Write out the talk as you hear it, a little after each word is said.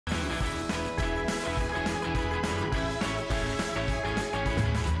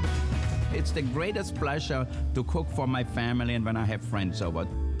it's the greatest pleasure to cook for my family and when I have friends over.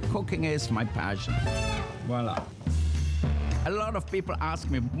 Cooking is my passion. Voila. A lot of people ask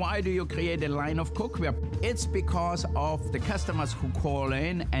me, why do you create a line of cookware? It's because of the customers who call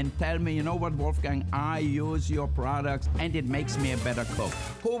in and tell me, you know what, Wolfgang, I use your products and it makes me a better cook.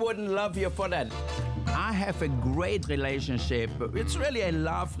 Who wouldn't love you for that? I have a great relationship. It's really a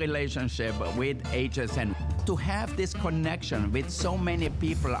love relationship with HSN. To have this connection with so many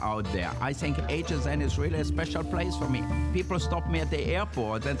people out there, I think HSN is really a special place for me. People stop me at the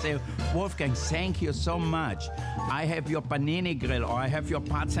airport and say, Wolfgang, thank you so much. I have your panini grill or I have your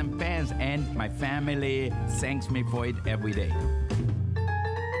pots and pans, and my family thanks me for it every day.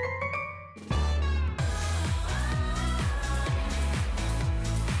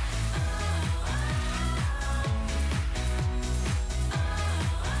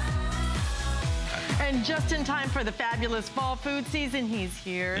 And just in time for the fabulous fall food season, he's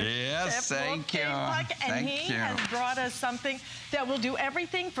here. Yes, thank you. And he has brought us something that will do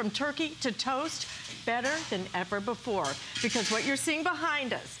everything from turkey to toast better than ever before. Because what you're seeing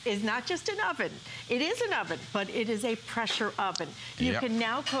behind us is not just an oven. It is an oven, but it is a pressure oven. You can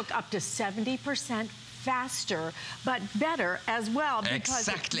now cook up to 70% faster, but better as well. Because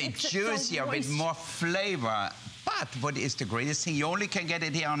exactly, juicier with more flavor. But what is the greatest thing? You only can get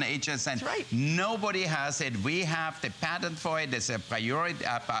it here on HSN. That's right. Nobody has it. We have the patent for it. It's a priority,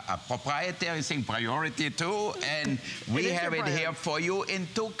 a proprietary thing, priority too. And we have it here for you in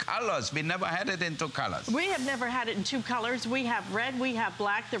 2 colors. We never had it in 2 colors. We have never had it in 2 colors. We have red, we have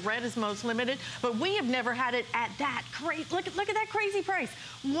black. The red is most limited. But we have never had it at that great, look at that crazy price.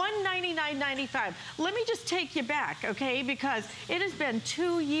 $199.95. Let me just take you back, okay? Because it has been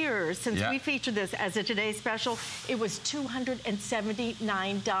 2 years since we featured this as a Today Special. It was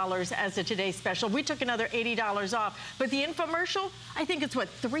 $279 as a Today Special. We took another $80 off. But the infomercial, I think it's what,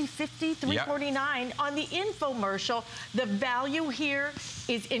 $350, $349 on the infomercial. The value here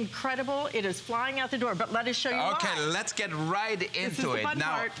is incredible. It is flying out the door. But let us show you why. Okay, let's get right into it.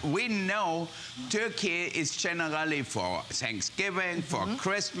 Now, we know turkey is generally for Thanksgiving, for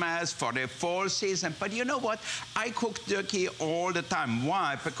Christmas, for the fall season. But you know what? I cook turkey all the time.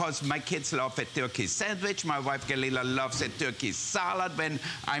 Why? Because my kids love a turkey sandwich. My wife Galila loves a turkey salad when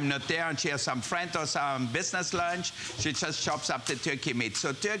I'm not there and she has some friend or some business lunch. She just chops up the turkey meat.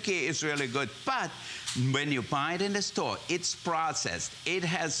 So turkey is really good. But when you buy it in the store, it's processed. It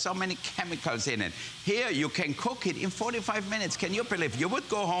has so many chemicals in it. Here, you can cook it in 45 minutes. Can you believe? You would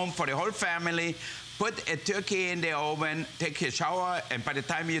go home for the whole family, put a turkey in the oven, take your shower, and by the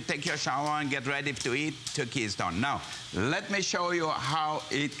time you take your shower and get ready to eat, turkey is done. Now, let me show you how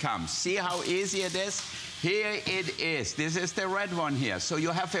it comes. See how easy it is? Here it is. This is the red one here. So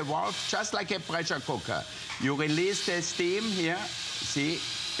you have a valve, just like a pressure cooker. You release the steam here. See,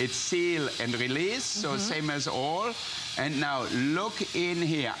 it's seal and release, so same as all. And now look in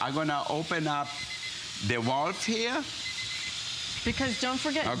here. I'm gonna open up the valve here. Because don't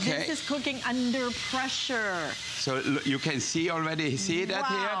forget, this is cooking under pressure. So you can see already, see that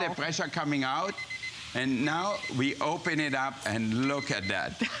here, the pressure coming out. And now we open it up and look at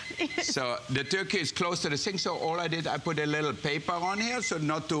that. So the turkey is close to the sink, so all I did, I put a little paper on here, so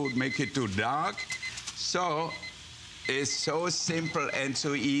not to make it too dark. So it's so simple and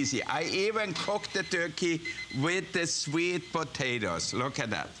so easy. I even cooked the turkey with the sweet potatoes. Look at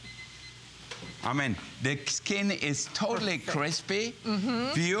that. I mean, the skin is totally crispy,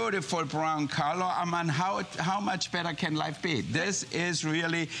 beautiful brown color. I mean, how much better can life be? This is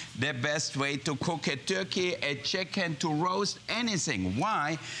really the best way to cook a turkey, a chicken, to roast anything.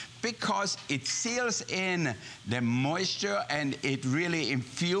 Why? Because it seals in the moisture and it really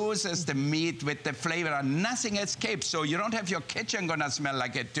infuses the meat with the flavor and nothing escapes. So you don't have your kitchen gonna smell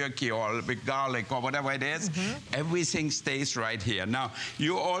like a turkey or with garlic or whatever it is. Everything stays right here. Now,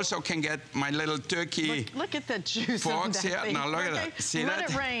 you also can get my little turkey look at the juice forks of that here. thing. Now look at that. See Let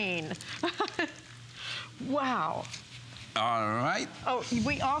that? it rain. Wow. All right. Oh,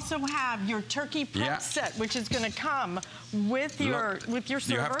 we also have your turkey prep set, which is going to come with your server.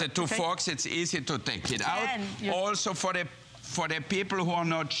 You have the 2 forks. It's easy to take it out. Also, for the people who are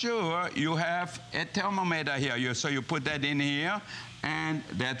not sure, you have a thermometer here. So you put that in here, and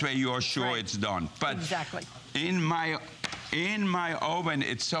that way you are sure it's done. But in my oven,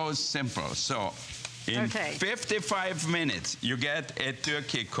 it's so simple. So in 55 minutes, you get a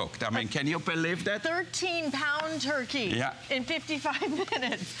turkey cooked. I mean, can you believe that? 13-pound turkey in 55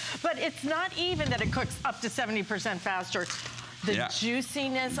 minutes. But it's not even that it cooks up to 70% faster. The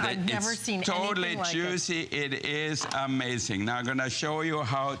juiciness, I've never seen anything like it. Totally juicy. It is amazing. Now I'm going to show you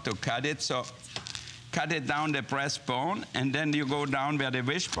how to cut it. So cut it down the breastbone, and then you go down where the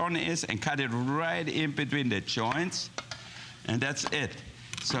wishbone is and cut it right in between the joints, and that's it.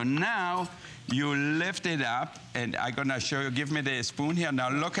 So now you lift it up, and I'm gonna show you. Give me the spoon here. Now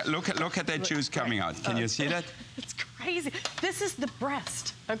look at the juice coming out. Can you see that? It's crazy. This is the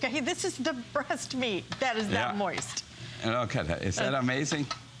breast. Okay, this is the breast meat that is that moist. Look at that. Is that amazing?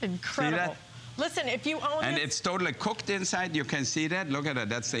 Incredible. See that? Listen, if you own and it's totally cooked inside. You can see that. Look at that.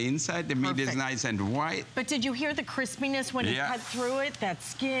 That's the inside. The meat is nice and white. But did you hear the crispiness when you cut through it? That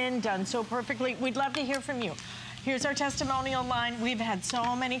skin done so perfectly. We'd love to hear from you. Here's our testimonial line. We've had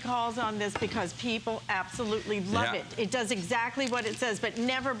so many calls on this because people absolutely love it. It does exactly what it says, but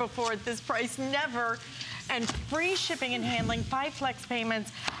never before at this price, never. And free shipping and handling, 5 flex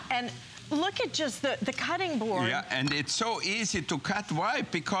payments, and look at just the cutting board. Yeah, and it's so easy to cut. Why?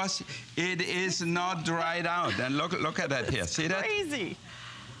 Because it is not dried out. And look at that here. See that? Crazy.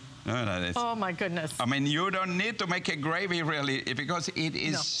 Oh, that is. Oh my goodness. I mean, you don't need to make a gravy really, because it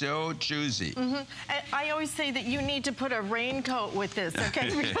is so juicy. And I always say that you need to put a raincoat with this,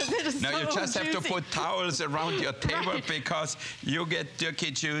 okay? Because it is no, so you just juicy. have to put towels around your table because you get turkey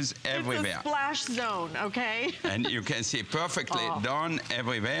juice everywhere. It's a splash zone, okay? And you can see perfectly done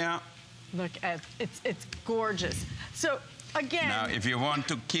everywhere. Look at it's gorgeous. So again, now if you want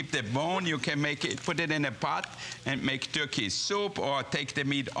to keep the bone, you can make it, put it in a pot and make turkey soup, or take the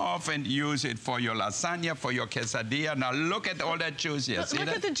meat off and use it for your lasagna, for your quesadilla. Now look at all that juice here. Look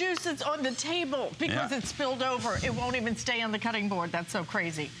at the juice that's on the table because it's spilled over. It won't even stay on the cutting board. That's so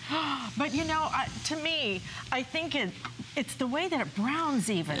crazy. But you know, to me, I think it's the way that it browns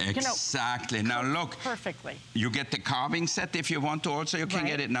even. Exactly. You know, now look. Perfectly. You get the carving set if you want to also. You can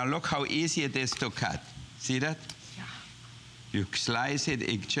get it. Now look how easy it is to cut. See that? Yeah. You slice it,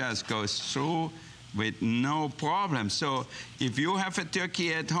 it just goes through with no problem. So if you have a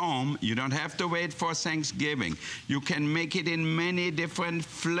turkey at home, you don't have to wait for Thanksgiving. You can make it in many different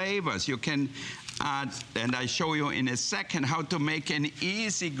flavors. You can add, and I show you in a second how to make an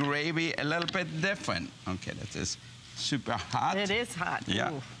easy gravy a little bit different. Okay, that is super hot. It is hot.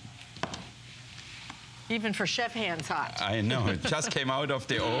 Yeah. Ooh. Even for chef hands hot. I know, it just came out of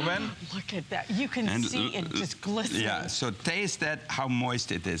the oven. Look at that. You can see it just glistening. Yeah, so taste that, how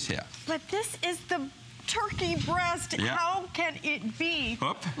moist it is here. But this is the turkey breast. Yeah. How can it be?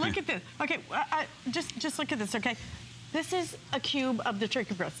 Look at this. Okay, just look at this, okay? This is a cube of the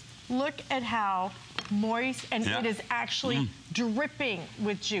turkey breast. Look at how moist, and it is actually dripping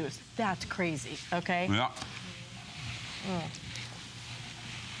with juice. That's crazy, okay? Yeah.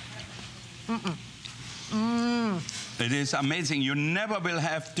 It is amazing. You never will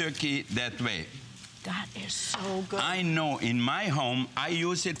have turkey that way. That is so good. I know in my home, I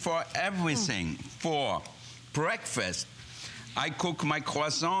use it for everything. For breakfast, I cook my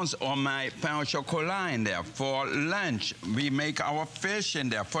croissants or my pain au chocolat in there. For lunch, we make our fish in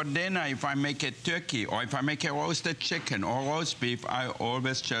there. For dinner, if I make a turkey or if I make a roasted chicken or roast beef, I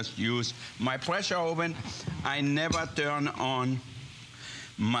always just use my pressure oven. I never turn on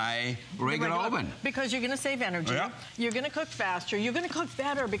my regular oven. Because you're going to save energy. Yeah. You're going to cook faster. You're going to cook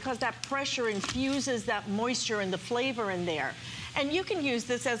better because that pressure infuses that moisture and the flavor in there. And you can use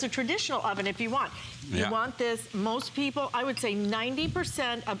this as a traditional oven if you want. You want this, most people, I would say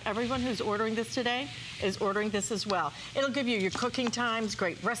 90% of everyone who's ordering this today is ordering this as well. It'll give you your cooking times,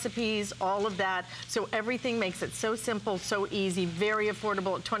 great recipes, all of that. So everything makes it so simple, so easy, very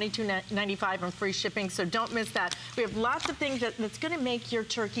affordable at $22.95 and free shipping. So don't miss that. We have lots of things that's going to make your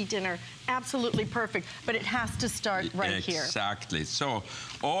turkey dinner absolutely perfect, but it has to start right here. Exactly. So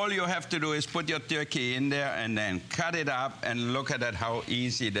all you have to do is put your turkey in there and then cut it up, and look at that, how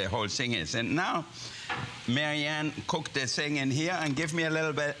easy the whole thing is. And now, Marianne, cook the thing in here and give me a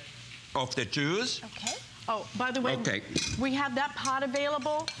little bit of the juice. Okay. Oh, by the way, we have that pot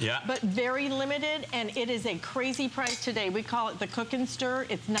available, but very limited, and it is a crazy price today. We call it the Cook and Stir.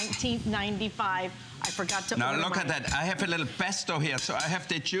 It's $19.95. I forgot to order. Now look at that. I have a little pesto here. So I have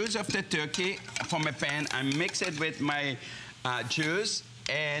the juice of the turkey from a pan. I mix it with my juice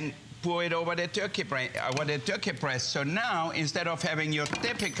and pour it over the turkey breast. So now, instead of having your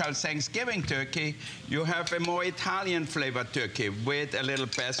typical Thanksgiving turkey, you have a more Italian flavored turkey with a little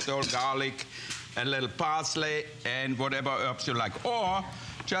pesto, garlic, a little parsley, and whatever herbs you like. Or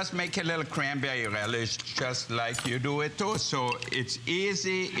just make a little cranberry relish, just like you do it too. So it's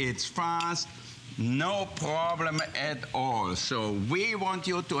easy, it's fast, no problem at all. So we want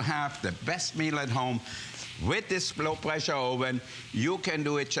you to have the best meal at home. With this low pressure oven, you can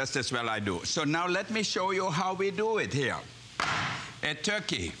do it just as well I do. So now let me show you how we do it here. A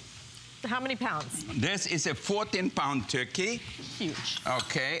turkey, how many pounds? This is a 14-pound turkey. Huge.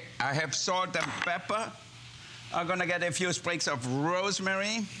 Okay, I have salt and pepper. I'm gonna get a few sprigs of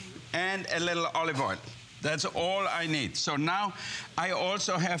rosemary and a little olive oil. That's all I need. So now I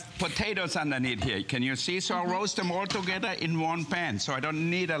also have potatoes underneath here. Can you see? So I roast them all together in one pan. So I don't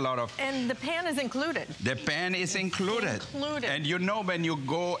need a lot of... And the pan is included. The pan is included. And you know when you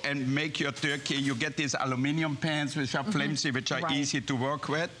go and make your turkey, you get these aluminum pans which are flimsy, which are easy to work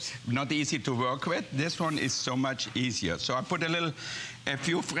with. Not easy to work with. This one is so much easier. So I put a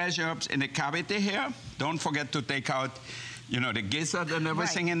few fresh herbs in the cavity here. Don't forget to take out, you know, the gizzard and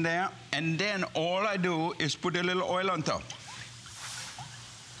everything in there. And then all I do is put a little oil on top.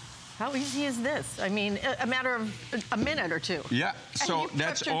 How easy is this? I mean, a matter of a minute or two. Yeah, so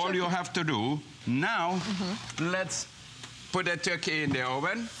that's all you have to do. Now, let's put the turkey in the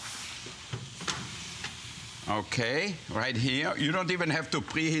oven. Okay, right here. You don't even have to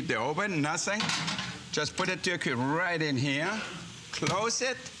preheat the oven, nothing. Just put the turkey right in here. Close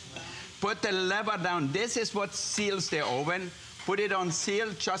it. Put the lever down. This is what seals the oven. Put it on seal,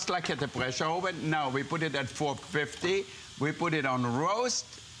 just like at the pressure oven. Now we put it at 450. We put it on roast,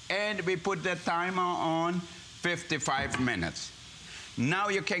 and we put the timer on 55 minutes. Now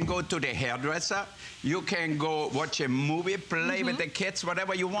you can go to the hairdresser. You can go watch a movie, play with the kids,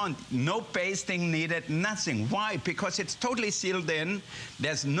 whatever you want. No pasting needed, nothing. Why? Because it's totally sealed in.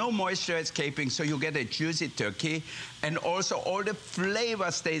 There's no moisture escaping, so you get a juicy turkey. And also all the flavor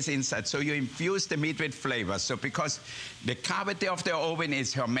stays inside, so you infuse the meat with flavor. So because the cavity of the oven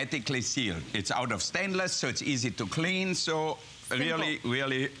is hermetically sealed. It's out of stainless, so it's easy to clean. So really,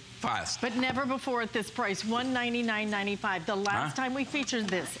 really fast. But never before at this price, $199.95. The last time we featured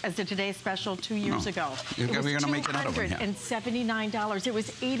this as a Today's Special 2 years ago, it was $279. It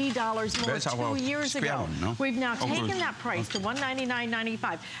was $80 more 2 years ago. No? We've now taken that price to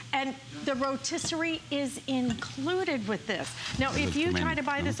 $199.95. And the rotisserie is included with this. Now, if you try to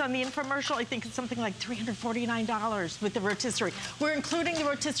buy this on the infomercial, I think it's something like $349 with the rotisserie. We're including the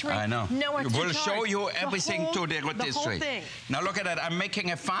rotisserie. I know. No extra We'll charge. show you everything to the rotisserie. The whole thing. Now look at that. I'm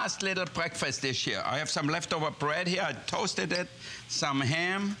making a fast little breakfast dish here. I have some leftover bread here. I toasted it, some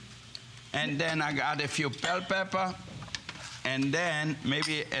ham, and then I got a few bell pepper, and then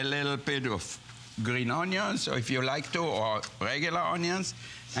maybe a little bit of green onions, or if you like to, or regular onions.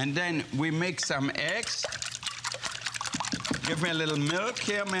 And then we make some eggs. Give me a little milk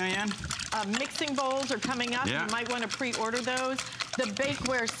here, Marianne. Mixing bowls are coming up. You might want to pre-order those. The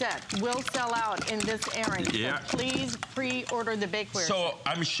bakeware set will sell out in this airing. So please pre-order the bakeware set. So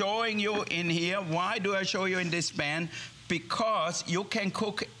I'm showing you in here. Why do I show you in this pan? Because you can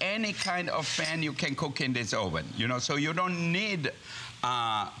cook any kind of pan you can cook in this oven. You know, so you don't need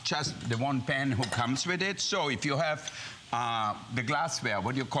just the one pan who comes with it. So if you have the glassware,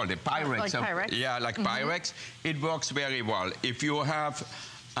 what do you call it? Pyrex. Like Pyrex? Yeah, like Pyrex. It works very well. If you have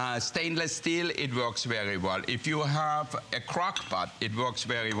stainless steel, it works very well. If you have a crock pot, it works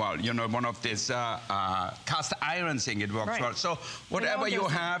very well. You know, one of these cast iron thing, it works well. So whatever you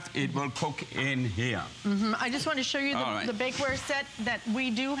have, it will cook in here. I just want to show you the bakeware set that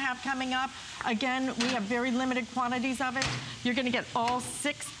we do have coming up. Again, we have very limited quantities of it. You're going to get all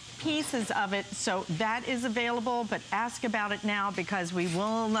 6 pieces of it, so that is available, but ask about it now because we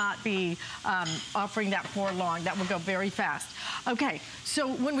will not be offering that for long. That will go very fast. Okay, so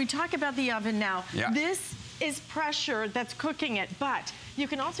when we talk about the oven now, this is pressure that's cooking it, but you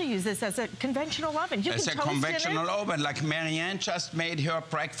can also use this as a conventional oven. You can toast it. It's a conventional oven, like Marianne just made her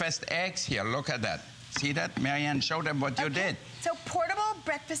breakfast eggs here. Look at that. See that? Marianne, show them what you did. So portable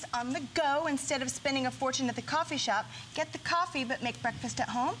breakfast on the go instead of spending a fortune at the coffee shop. Get the coffee, but make breakfast at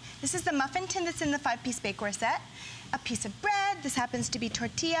home. This is the muffin tin that's in the 5-piece bakeware set. A piece of bread. This happens to be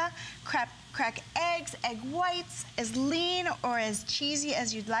tortilla. Crack eggs, egg whites, as lean or as cheesy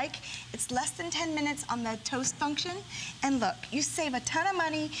as you'd like. It's less than 10 minutes on the toast function. And look, you save a ton of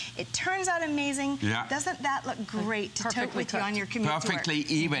money. It turns out amazing. Doesn't that look great to tote with you on your commute to work? Perfectly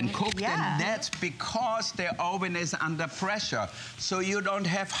even cooked, and that's because the oven is under pressure. So you don't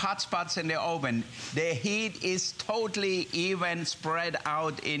have hot spots in the oven. The heat is totally even spread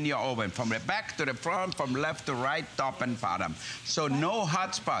out in your oven, from the back to the front, from left to right, top and bottom. So no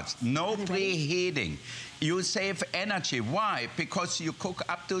hot spots, no preheating. You save energy. Why? Because you cook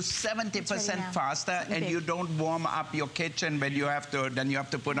up to 70% faster, and you don't warm up your kitchen when you have to. Then you have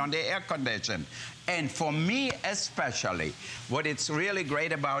to put on the air condition. And for me especially, what it's really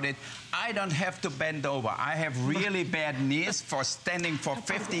great about it, I don't have to bend over. I have really bad knees for standing for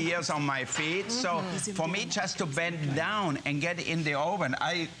 50 years on my feet. So for me, just to bend down and get in the oven,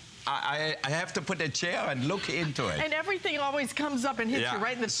 I have to put a chair and look into it. And everything always comes up and hits you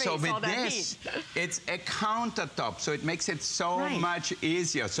right in the face, so with all that this, heat. it's a countertop, so it makes it so much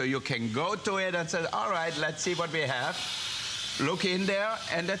easier. So you can go to it and say, all right, let's see what we have. Look in there,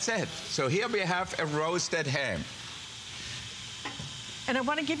 and that's it. So here we have a roasted ham. And I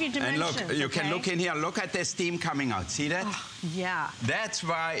want to give you dimensions. And look, you can look in here. Look at the steam coming out. See that? Oh, yeah. That's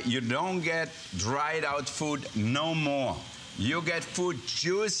why you don't get dried out food no more. You get food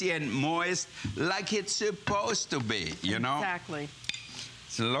juicy and moist like it's supposed to be, you know? Exactly.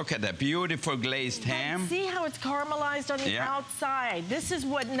 So look at that beautiful glazed ham. See how it's caramelized on the outside. This is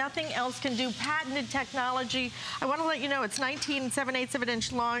what nothing else can do. Patented technology. I want to let you know it's 19 7/8 of an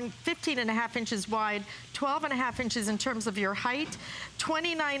inch long, 15.5 inches wide, 12.5 inches in terms of your height,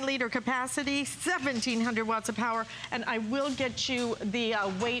 29-liter capacity, 1,700 watts of power, and I will get you the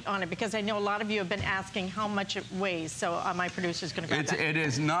weight on it because I know a lot of you have been asking how much it weighs. So my producer's going to grab that. It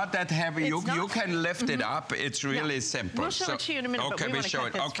is not that heavy. You can lift it up. It's really simple. We'll show it to you in a minute. Okay, but we show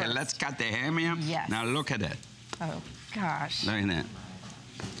it. Okay, let's cut the ham here. Yes. Now look at it. Oh gosh. Look at that.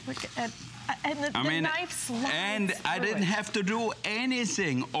 Look at and the knife slides and I didn't have to do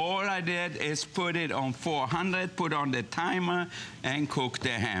anything. All I did is put it on 400, put on the timer, and cook the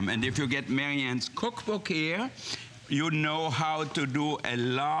ham. And if you get Marianne's cookbook here, you know how to do a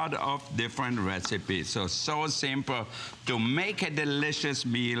lot of different recipes. So simple to make a delicious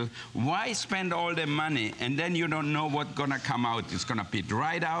meal. Why spend all the money and then you don't know what's gonna come out? It's gonna be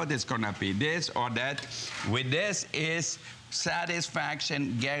dried out, it's gonna be this or that. With this is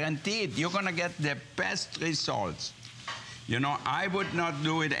satisfaction guaranteed. You're gonna get the best results. You know, I would not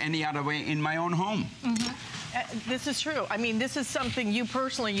do it any other way in my own home. This is true. I mean, this is something you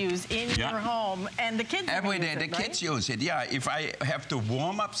personally use in your home, and the kids every day. The kids use it. Yeah. If I have to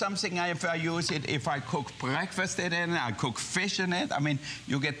warm up something, I use it. If I cook breakfast in it, I cook fish in it. I mean,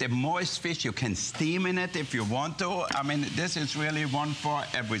 you get the moist fish. You can steam in it if you want to. I mean, this is really one for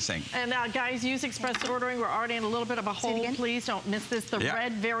everything. And guys, use express ordering. We're already in a little bit of a hole. Please don't miss this. The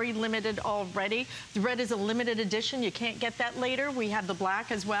red, very limited already. The red is a limited edition. You can't get that later. We have the black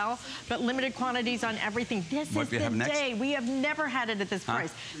as well, but limited quantities on everything. This is the day. We have never had it at this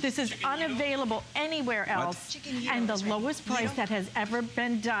price. This is unavailable anywhere else, and the lowest price that has ever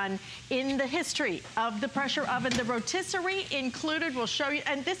been done in the history of the pressure oven. The rotisserie included. We'll show you,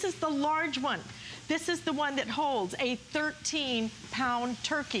 and this is the large one. This is the one that holds a 13-pound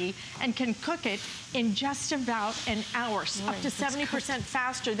turkey and can cook it in just about an hour, up to 70%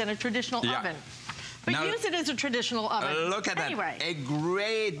 faster than a traditional oven. But now, use it as a traditional oven. Look at that. A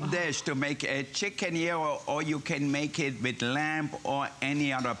great dish to make a chicken here, or you can make it with lamb or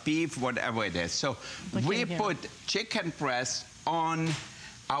any other beef, whatever it is. So we put chicken breast on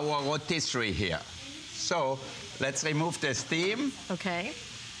our rotisserie here. So let's remove the steam. Okay.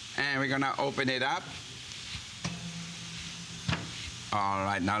 And we're going to open it up. All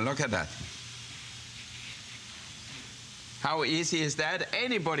right, now look at that. How easy is that?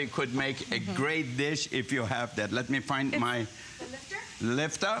 Anybody could make a great dish if you have that. Let me find my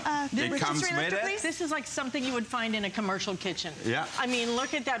lifter. It comes with it. This is like something you would find in a commercial kitchen. Yeah. I mean,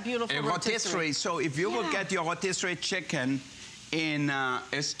 look at that beautiful rotisserie. So if you would get your rotisserie chicken in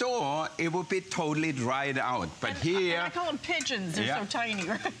a store, it would be totally dried out. But here... I call them pigeons. They're so tiny,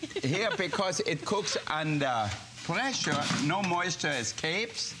 right? Here, because it cooks under pressure, no moisture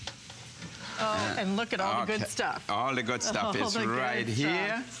escapes. Oh, and look at all the good stuff. All the good stuff is right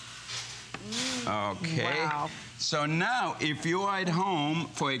here. Okay. Wow. So now, if you are at home,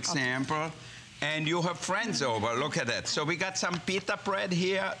 for example, and you have friends over, look at that. So we got some pita bread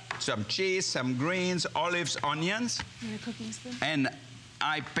here, some cheese, some greens, olives, onions. And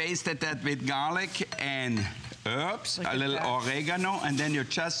I pasted that with garlic and herbs, a little oregano, and then you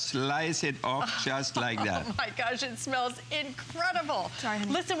just slice it off just like that. Oh my gosh, it smells incredible.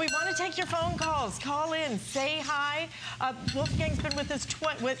 Listen, we want to take your phone calls. Call in, say hi. Wolfgang's been with us,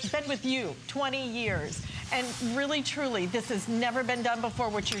 been with you 20 years. And really, truly, this has never been done before,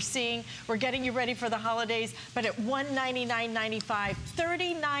 what you're seeing. We're getting you ready for the holidays, but at $199.95,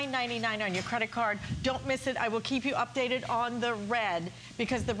 $39.99 on your credit card. Don't miss it. I will keep you updated on the red,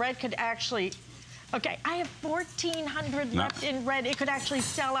 because the red could actually... Okay, I have 1,400 left in red. It could actually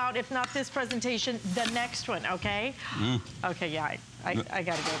sell out, if not this presentation, the next one, okay? Okay, yeah, I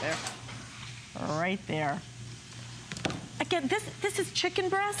got to go there. Right there. Again, this is chicken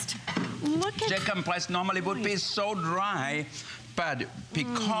breast. Look at... Chicken breast normally would be so dry, but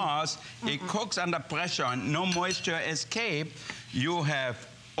because it cooks under pressure and no moisture escape, you have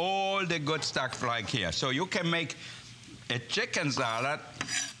all the good stuff like here. So you can make a chicken salad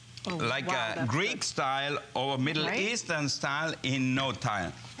like a Greek style or Middle Eastern style in no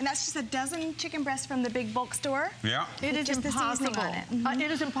time. And that's just a dozen chicken breasts from the big bulk store. Yeah. It is impossible.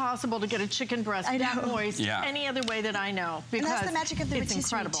 It is impossible to get a chicken breast that moist any other way that I know. Because and that's the magic of the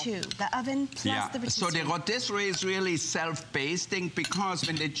rotisserie too. The oven plus the rotisserie. So the rotisserie is really self-basting because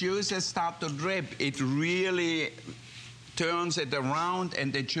when the juices start to drip, it really turns it around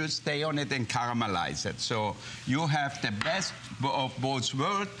and the juice stay on it and caramelize it. So you have the best of both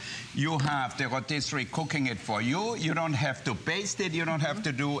worlds. You have the rotisserie cooking it for you. You don't have to baste it. You don't have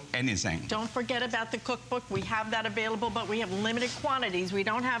to do anything. Don't forget about the cookbook. We have that available, but we have limited quantities. We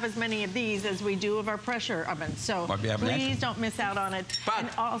don't have as many of these as we do of our pressure ovens. So please don't miss out on it. But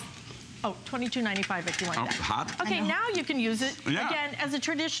oh, $22.95 if you want that. Hot. Okay, now you can use it again as a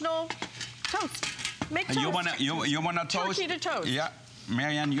traditional toast. Make toast. You wanna toast? Turkey to toast. Yeah.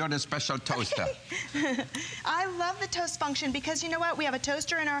 Marianne, you're the special toaster. I love the toast function because you know what? We have a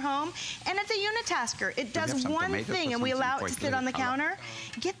toaster in our home and it's a unitasker. It does one thing and we allow it to sit on the counter.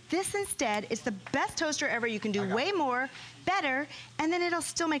 Get this instead. It's the best toaster ever. You can do way more, better, and then it'll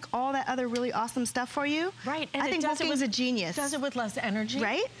still make all that other really awesome stuff for you. Right. And I think Wolfgang's a genius. It does it with less energy.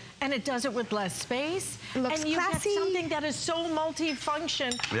 Right. And it does it with less space. It looks and you classy. get something that is so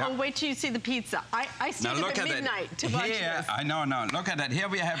multi-function. Oh, wait till you see the pizza. I stayed up at midnight to watch this. I know, look at that. Here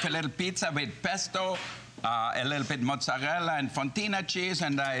we have a little pizza with pesto, a little bit mozzarella and fontina cheese,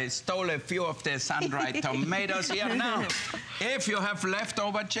 and I stole a few of the sun-dried tomatoes here. Now, if you have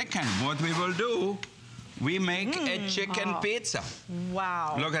leftover chicken, what we will do, we make a chicken pizza.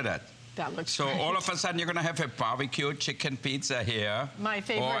 Wow. Look at that. That looks so great. all of a sudden you're gonna have a barbecue chicken pizza here. My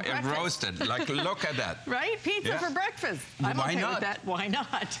favorite breakfast. Or roasted. Like, look at that. Right? Pizza for breakfast. I'm okay with that. Why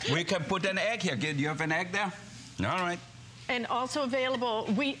not? We can put an egg here. Do you have an egg there? All right. And also available,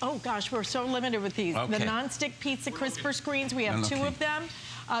 oh gosh, we're so limited with these. The non-stick pizza crisper screens, we have 2 of them.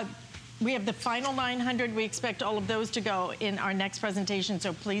 We have the final 900. We expect all of those to go in our next presentation.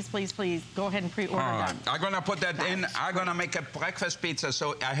 So please, please, please go ahead and pre-order them. I'm gonna put that in. I'm gonna make a breakfast pizza.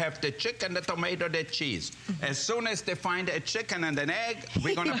 So I have the chicken, the tomato, the cheese. As soon as they find a chicken and an egg,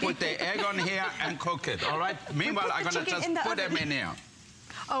 we're gonna put the egg on here and cook it. All right. Meanwhile, I'm gonna just put them in here.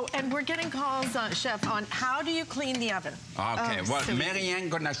 Oh, and we're getting calls, Chef, on how do you clean the oven? Okay, well, Marianne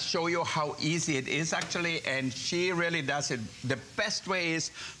gonna show you how easy it is actually, and she really does it. The best way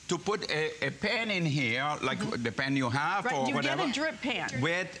is to put a pan in here, like the pan you have or whatever. You get a drip pan.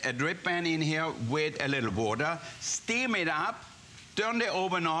 With a drip pan in here with a little water, steam it up, turn the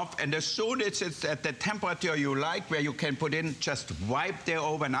oven off, and as soon as it's at the temperature you like, where you can put in, just wipe the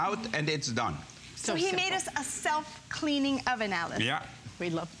oven out, and it's done. So he made us a self-cleaning oven, Alice. Yeah.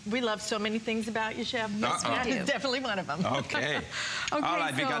 We love so many things about you, Chef. That is definitely one of them. Okay. All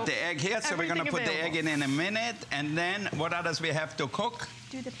right, we got the egg here, so we're going to put the egg in a minute. And then what others we have to cook?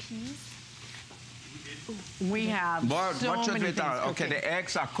 Do the peas. We have so many things cooking. Okay, the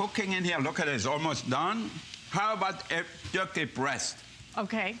eggs are cooking in here. Look at it, it's almost done. How about a turkey breast?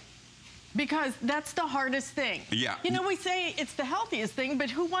 Okay. Because that's the hardest thing. Yeah. You know, we say it's the healthiest thing, but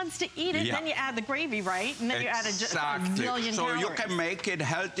who wants to eat it? Then you add the gravy, right? And then you add a zillion So calories. you can make it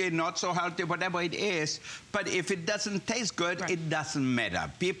healthy, not so healthy, whatever it is. But if it doesn't taste good, it doesn't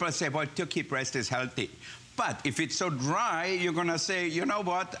matter. People say, well, turkey breast is healthy. But if it's so dry, you're going to say, you know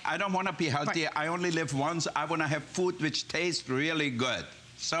what? I don't want to be healthy. I only live once. I want to have food which tastes really good.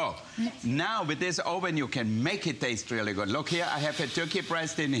 So now with this oven, you can make it taste really good. Look here, I have a turkey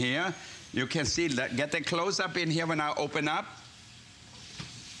breast in here. You can see that. Get a close-up in here when I open up.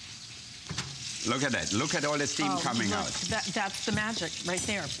 Look at that. Look at all the steam coming out. That's the magic right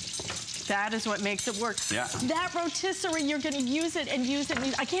there. That is what makes it work. Yeah. That rotisserie, you're going to use it and use it.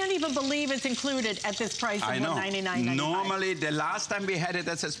 I can't even believe it's included at this price of $199.95. Normally, the last time we had it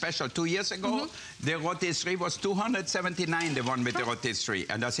as a special 2 years ago, the rotisserie was $279, the one with the rotisserie.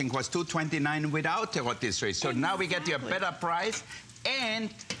 And I think it was $229 without the rotisserie. So now we get you a better price. And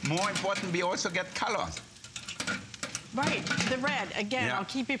more important, we also get colors. Right, the red. Again, I'll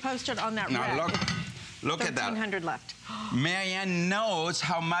keep you posted on that red. Now look at that. 1,300 left. Marianne knows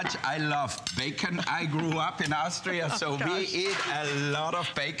how much I love bacon. I grew up in Austria, so we eat a lot of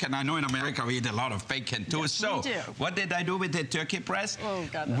bacon. I know in America we eat a lot of bacon too. Yes, so we do. What did I do with the turkey breast? Oh,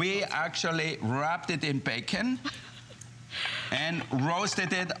 God, we actually wrapped it in bacon and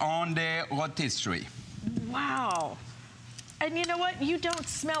roasted it on the rotisserie. Wow. And you know what? You don't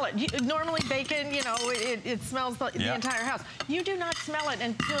smell it. Normally bacon, you know, it smells the entire house. You do not smell it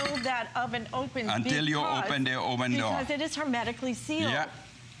until that oven opens. Until you open the oven door. Because it is hermetically sealed. Yeah.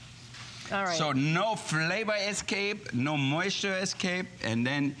 All right. So no flavor escape, no moisture escape, and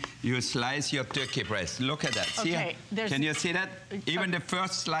then you slice your turkey breast. Look at that. See? Okay, Can you see that? Even the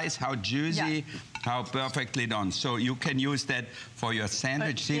first slice, how juicy, how perfectly done. So you can use that for your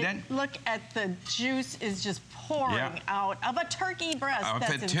sandwich. See that? Look at the juice is just pouring out of a turkey breast. Of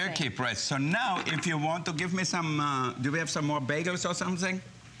a turkey breast. So now, if you want to give me some, do we have some more bagels or something?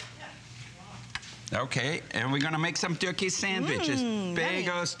 Okay, and we're gonna make some turkey sandwiches.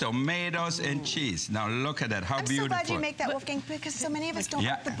 Bagels, tomatoes, and cheese. Now look at that, how beautiful. I'm so glad you make that, Wolfgang, because so many of us don't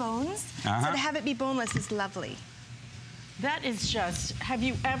like the bones. So to have it be boneless is lovely. That is just, have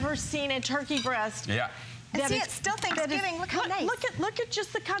you ever seen a turkey breast? And see, it's still Thanksgiving. Look how nice. Look at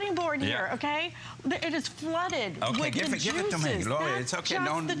just the cutting board here, okay? It is flooded with the juices. Give it to me, Gloria. It's okay.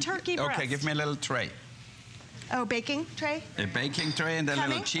 Just the turkey breast. Okay, give me a little tray. Oh, baking tray? A baking tray and a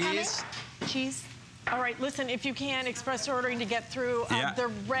little cheese. Cheese. All right, listen, if you can, express ordering to get through.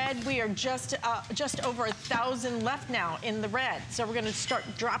 The red, we are just over 1,000 left now in the red. So we're going to start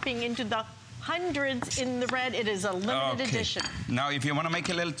dropping into the hundreds in the red. It is a limited edition. Now, if you want to make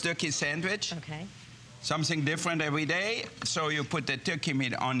a little turkey sandwich, something different every day, so you put the turkey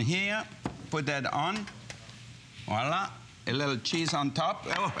meat on here, put that on, voila, a little cheese on top.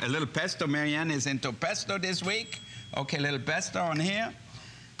 Oh, a little pesto. Marianne is into pesto this week. Okay, a little pesto on here.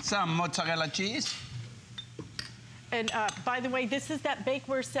 Some mozzarella cheese. And by the way, this is that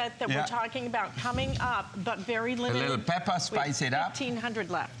bakeware set that we're talking about coming up, but very limited. A little pepper, spice it up. 1,500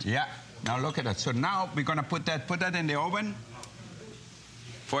 left. Yeah. Now look at that. So now we're gonna put that in the oven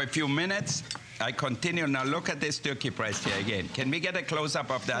for a few minutes. I continue. Now look at this turkey breast here again. Can we get a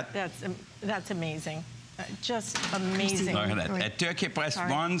close-up of that? That's amazing. Just amazing. Look at that. A turkey breast,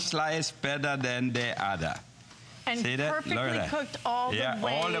 one slice better than the other. And see that? perfectly cooked all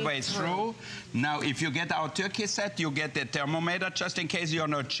the way through. Now, if you get our turkey set, you get the thermometer. Just in case you're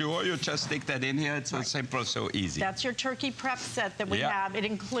not sure, you just stick that in here. It's so simple, so easy. That's your turkey prep set that we have. It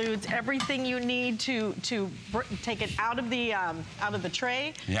includes everything you need to take it out of the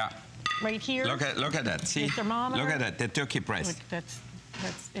tray. Yeah. Right here. Look at that. See? The thermometer. Look at that. The turkey breast. Look,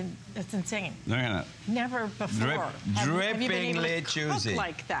 that's insane. Look at that. Never before have you been able to cook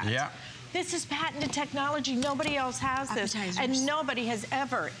like that. Yeah. This is patented technology. Nobody else has this. And nobody has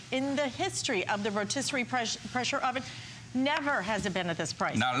ever, in the history of the rotisserie pressure oven, never has it been at this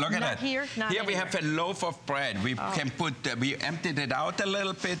price. Now look at that. Here we have a loaf of bread. We can put, we emptied it out a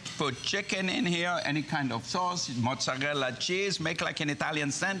little bit, put chicken in here, any kind of sauce, mozzarella cheese, make like an Italian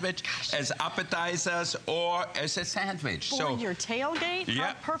sandwich as appetizers or as a sandwich. For your tailgate?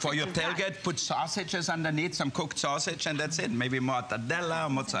 Yeah, for your tailgate, put sausages underneath, some cooked sausage, and that's it. Maybe mortadella,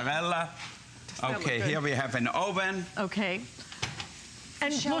 mozzarella. Okay, here we have an oven. Okay.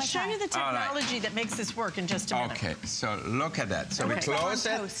 And we'll show you the technology that makes this work in just a minute. Okay, so look at that. So we close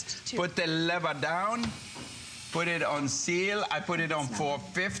it, put the lever down, put it on seal. I put it on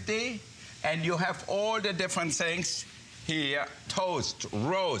 450, and you have all the different things here: toast,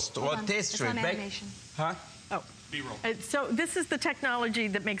 roast, rotisserie, bake. Huh? Oh. B-roll. So this is the technology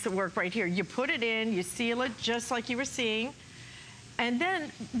that makes it work right here. You put it in, you seal it just like you were seeing, and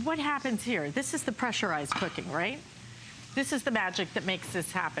then what happens here? This is the pressurized cooking, right? This is the magic that makes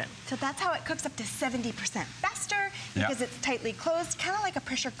this happen. So that's how it cooks up to 70% faster because it's tightly closed, kind of like a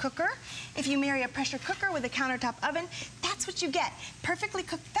pressure cooker. If you marry a pressure cooker with a countertop oven, that's what you get. Perfectly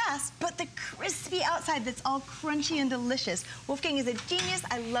cooked fast, but the crispy outside that's all crunchy and delicious. Wolfgang is a genius.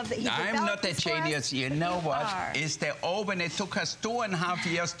 I love that he developed I'm not a genius. You know what? It's the oven. It took us 2.5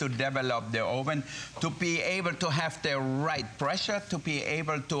 years to develop the oven, to be able to have the right pressure, to be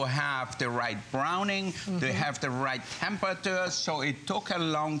able to have the right browning, to have the right temperature. So it took a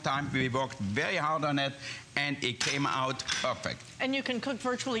long time. We worked very hard on it, and it came out perfect. And you can cook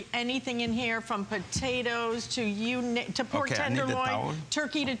virtually anything in here, from potatoes to pork tenderloin,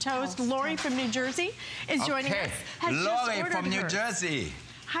 turkey to toast. Lori from New Jersey is joining us. Lori from New Jersey.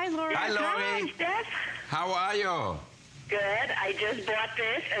 Hi, Lori. Hi, Lori. Hi, Steph. How are you? Good. I just bought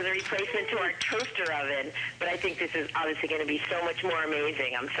this as a replacement to our toaster oven, but I think this is obviously going to be so much more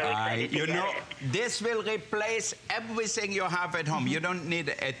amazing. I'm so excited to get it. This will replace everything you have at home. You don't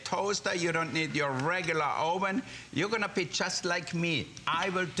need a toaster. You don't need your regular oven. You're going to be just like me. I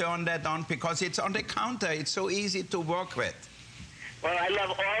will turn that on because it's on the counter. It's so easy to work with. Well, I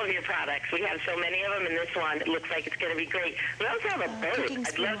love all of your products. We have so many of them, and this one, it looks like it's going to be great. We also have a boat.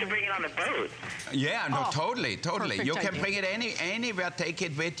 I'd love to bring it on the boat. Yeah, no, totally. You can bring it anywhere, take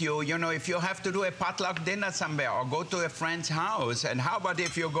it with you. You know, if you have to do a potluck dinner somewhere or go to a friend's house, and how about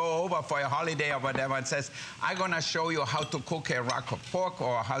if you go over for a holiday or whatever and says, I'm going to show you how to cook a rack of pork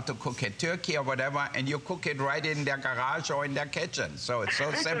or how to cook a turkey or whatever, and you cook it right in their garage or in their kitchen. So it's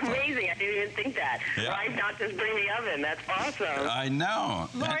so simple. That's amazing. I didn't even think that. Yeah. Why not just bring the oven? That's awesome. I know.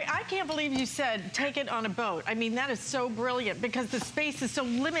 Lori, I can't believe you said take it on a boat. I mean, that is so brilliant because the space is so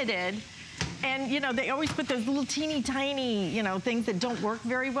limited. And, you know, they always put those little teeny tiny, you know, things that don't work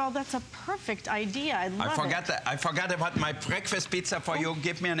very well. That's a perfect idea. I love it. I forgot about my breakfast pizza for you.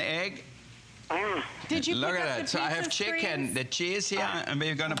 Give me an egg. Oh. Did you Look pick at up that. the So I have pizza chicken, screens? the cheese here, and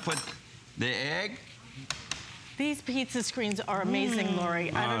we're going to put the egg. These pizza screens are amazing,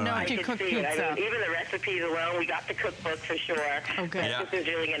 Lori. I don't know if you cook pizza. I mean, even the recipes alone, we got the cookbook for sure. Oh, good. Yeah. This is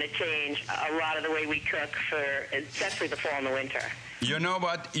really going to change a lot of the way we cook for, especially the fall and the winter. You know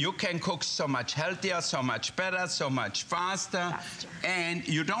what? You can cook so much healthier, so much better, so much faster. And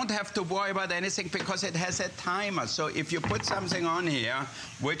you don't have to worry about anything because it has a timer. So if you put something on here,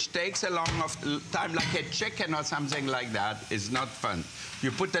 which takes a long time, like a chicken or something like that, is not fun.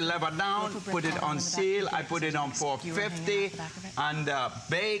 You put the lever down, put it on seal. I put it on 450 and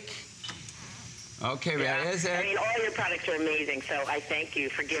bake. Okay, where is it? I mean, all your products are amazing, so I thank you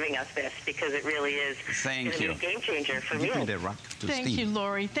for giving us this because it really is going to be a game changer for me. Thank you,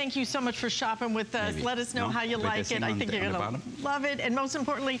 Lori. Thank you so much for shopping with us. Let us know how you like it. I think you're going to love it. And most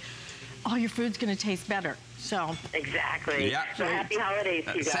importantly, all your food's going to taste better. So exactly. Yeah. So happy holidays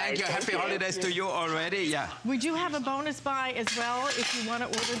to you guys. Thank you. Happy holidays to you already. Yeah. We do have a bonus buy as well. If you want to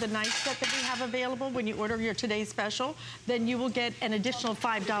order the knife set that we have available when you order your today's special, then you will get an additional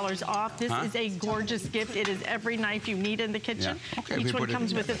 $5 off. This is a gorgeous gift. It is every knife you need in the kitchen. Yeah. Okay, each one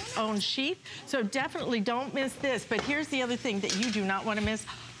comes with its own sheath. So definitely don't miss this. But here's the other thing that you do not want to miss.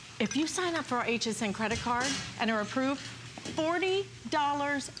 If you sign up for our HSN credit card and are approved,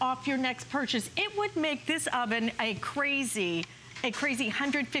 $40 off your next purchase. It would make this oven a crazy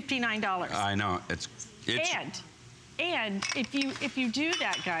 $159. I know. It's and if you do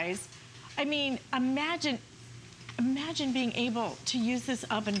that, guys, I mean, imagine being able to use this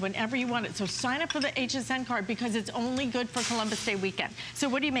oven whenever you want it. So sign up for the HSN card because it's only good for Columbus Day weekend. So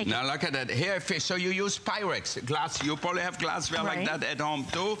what do you make? Now look at that. Here, fish. So you use Pyrex glass. You probably have glassware like that at home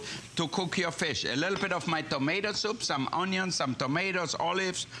too to cook your fish. A little bit of my tomato soup, some onions, some tomatoes,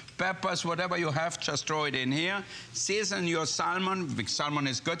 olives, peppers, whatever you have, just throw it in here. Season your salmon. Salmon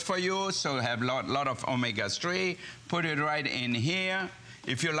is good for you, so have a lot of omega-3. Put it right in here.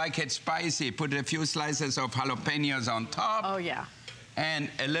 If you like it spicy, put a few slices of jalapenos on top. Oh, yeah.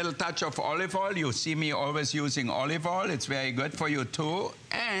 And a little touch of olive oil. You see me always using olive oil. It's very good for you, too.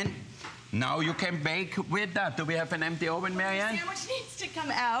 And now you can bake with that. Do we have an empty oven, Marianne? The sandwich needs to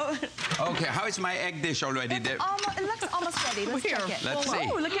come out. Okay, how is my egg dish already? It looks almost ready. Let's check it. Let's see.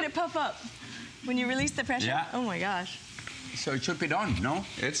 Oh, look at it puff up. When you release the pressure. Yeah. Oh, my gosh. So it should be done, no?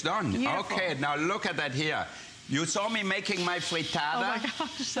 It's done. Beautiful. Okay, now look at that here. You saw me making my frittata. Oh my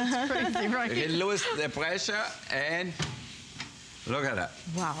gosh, that's crazy, right? Release the pressure and look at that.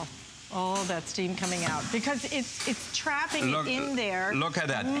 Wow. All that steam coming out because it's trapping it in there. Look at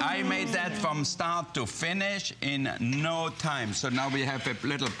that. I made that from start to finish in no time. So now we have a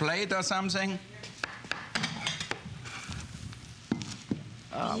little plate or something.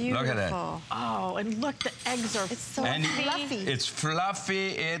 Oh, look at that. Oh, and look, the eggs are so fluffy. It's fluffy,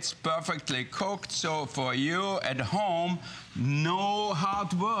 it's perfectly cooked. So for you at home, no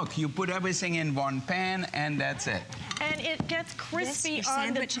hard work. You put everything in one pan and that's it. And it gets crispy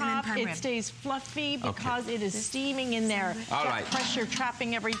on the top. It stays fluffy because it is steaming in there. All right. Pressure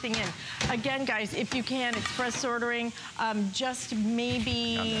trapping everything in. Again, guys, if you can, express ordering, just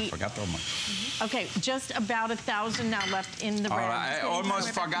maybe... I forgot so much. Okay, just about 1,000 now left in the All bread. right, I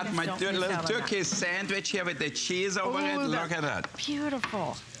almost forgot my little turkey sandwich here with the cheese over it. Look at that.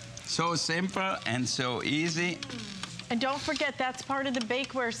 Beautiful. So simple and so easy. And don't forget, that's part of the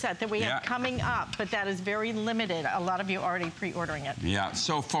bakeware set that we have coming up, but that is very limited. A lot of you already pre-ordering it. Yeah,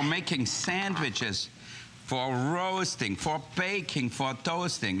 so for making sandwiches, for roasting, for baking, for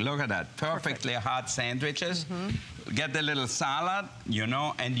toasting, look at that. Perfectly hot sandwiches. Get a little salad, you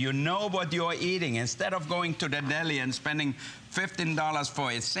know, and you know what you're eating. Instead of going to the deli and spending $15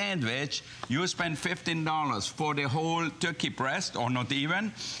 for a sandwich, you spend $15 for the whole turkey breast, or not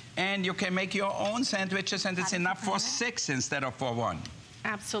even, and you can make your own sandwiches, and it's enough for 6 instead of for 1.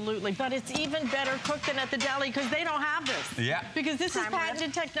 Absolutely, but it's even better cooked than at the deli because they don't have this. Yeah. Because this is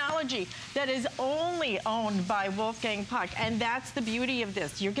patented technology that is only owned by Wolfgang Puck, and that's the beauty of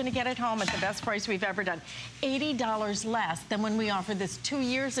this. You're going to get it home at the best price we've ever done. $80 less than when we offered this 2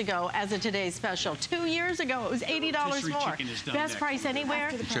 years ago as a today's special. 2 years ago, it was $80 more. Best price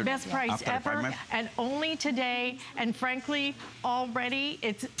anywhere, best price ever, and only today. And frankly, already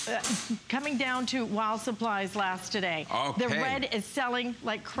it's coming down to while supplies last today. Okay. The red is selling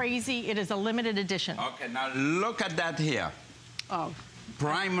like crazy. It is a limited edition. Okay, now look at that here. Oh.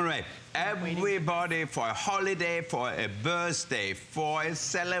 Prime rib. Everybody, for a holiday, for a birthday, for a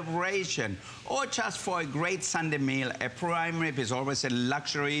celebration, or just for a great Sunday meal, a prime rib is always a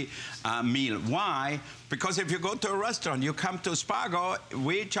luxury meal. Why? Because if you go to a restaurant, you come to Spargo,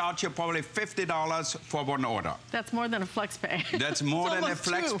 we charge you probably $50 for one order. That's more than a flex pay. That's more than a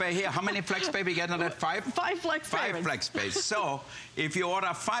flex pay here. How many flex pay we get on that? 5? 5 flex pays. 5 flex pays. So if you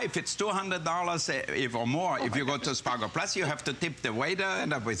order 5, it's $200 or more if you go to Spargo. Plus you have to tip the waiter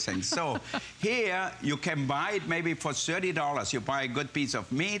and everything. So here you can buy it maybe for $30. You buy a good piece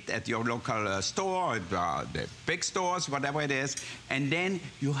of meat at your local store, the big stores, whatever it is, and then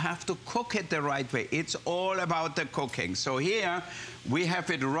you have to cook it the right way. It's all about the cooking. So here we have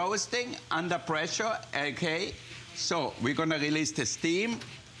it roasting under pressure, okay? So we're gonna release the steam,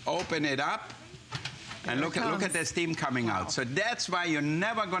 open it up, and look at the steam coming out. So that's why you're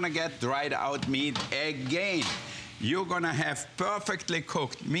never gonna get dried out meat again. You're gonna have perfectly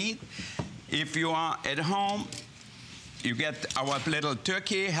cooked meat. If you are at home, you get our little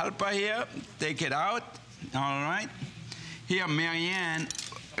turkey helper here, take it out, all right? Here, Marianne,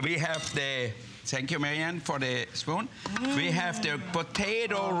 we have the, thank you, Marianne, for the spoon. We have the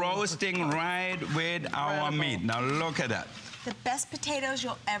potato roasting right with our meat. Now look at that. The best potatoes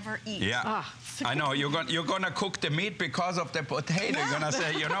you'll ever eat. Yeah, I know, you're gonna cook the meat because of the potato. Yeah. You're gonna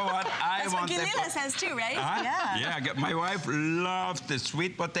say, you know what, I want the... That's what Galila says too, right? Yeah. Yeah, my wife loves the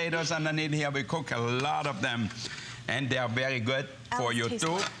sweet potatoes underneath here. We cook a lot of them, and they are very good for you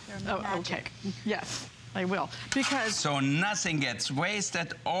too. Oh, okay, yes. I will, because... So nothing gets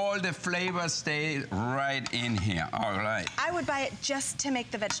wasted, all the flavors stay right in here, all right. I would buy it just to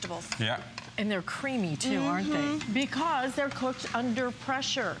make the vegetables. Yeah. And they're creamy too, aren't they? Because they're cooked under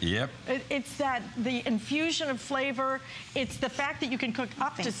pressure. Yep. It's that, the infusion of flavor, it's the fact that you can cook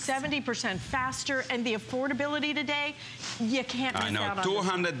up to 70% faster, and the affordability today, you can't miss out on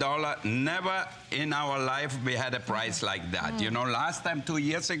 $200, never in our life we had a price like that. You know, last time, 2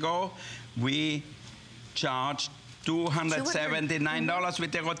 years ago, we charged $279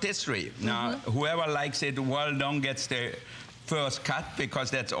 with the rotisserie. Now, whoever likes it well done gets the first cut, because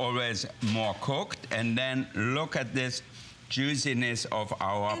that's always more cooked. And then look at this juiciness of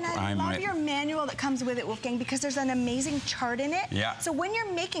our prime rib. And I love your manual that comes with it, Wolfgang, because there's an amazing chart in it. Yeah. So when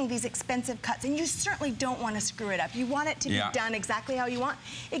you're making these expensive cuts, and you certainly don't want to screw it up, you want it to be done exactly how you want,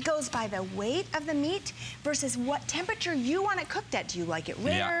 it goes by the weight of the meat versus what temperature you want it cooked at. Do you like it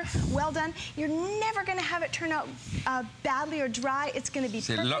rare, well done? You're never going to have it turn out badly or dry. It's going to be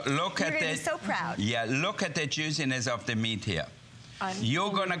perfect. Look you're at going to be so proud. Yeah, look at the juiciness of the meat here.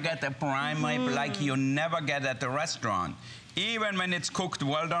 You're going to get a prime rib like you never get at the restaurant. Even when it's cooked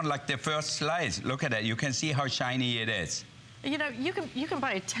well done, like the first slice. Look at that. You can see how shiny it is. You know, you can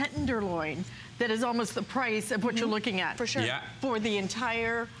buy a tenderloin that is almost the price of what you're looking at. For sure. Yeah. For the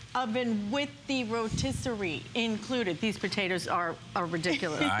entire oven with the rotisserie included. These potatoes are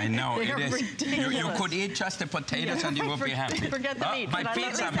ridiculous. I know, They're it is. ridiculous. You could eat just the potatoes and you would be happy. Forget the meat. My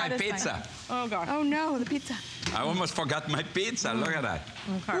pizza. Oh, God. Oh, no, the pizza. I almost forgot my pizza. Look at that.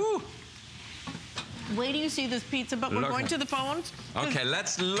 Okay. Woo. Wait till you see this pizza, but we're going to the phones. Okay,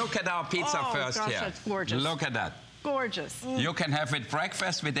 let's look at our pizza first gosh, here. That's gorgeous. Look at that. Gorgeous. You can have it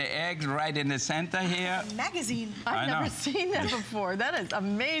breakfast with the eggs right in the center here. Magazine. I've never seen that before. That is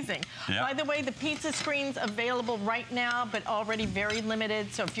amazing. Yeah. By the way, the pizza screens available right now, but already very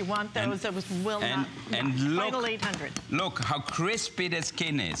limited. So if you want those, those will not. Final 800. Look how crispy the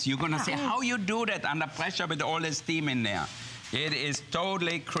skin is. You're gonna say how you do that under pressure with all the steam in there. It is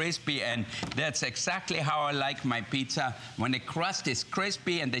totally crispy, and that's exactly how I like my pizza. When the crust is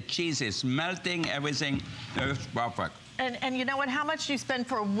crispy and the cheese is melting, everything is perfect. And you know what? How much do you spend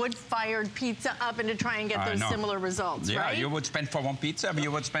for a wood-fired pizza oven to try and get those similar results, right? Yeah, you would spend for one pizza, but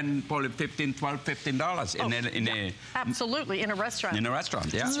you would spend probably $15 absolutely, in a restaurant. In a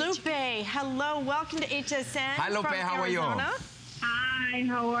restaurant, yeah. Lupe, hello, welcome to HSN. Hi, Lupe, how are you? Hi,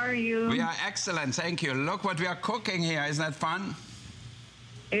 how are you? We are excellent, thank you. Look what we are cooking here. Isn't that fun?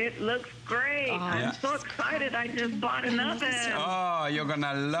 It looks great. I'm so excited. I just bought an oven. Oh, you're going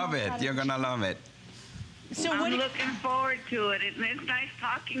to love it. You're going to love it. So I'm looking forward to it. It's nice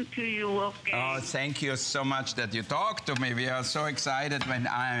talking to you, Wolfgang. Oh, thank you so much that you talked to me. We are so excited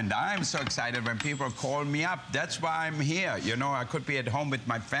I'm so excited when people call me up. That's why I'm here. You know, I could be at home with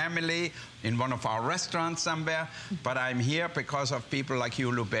my family in one of our restaurants somewhere, but I'm here because of people like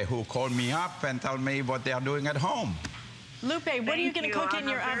you, Lupe, who call me up and tell me what they are doing at home. Lupe, what are you going to cook in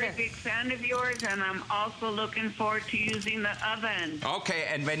your oven? I'm a very big fan of yours, and I'm also looking forward to using the oven. Okay,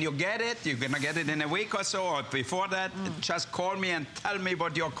 and when you get it, you're going to get it in a week or so, or before that, just call me and tell me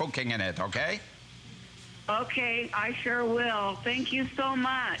what you're cooking in it, okay? Okay, I sure will. Thank you so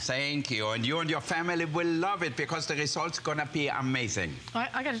much. Thank you, and your family will love it because the result's going to be amazing.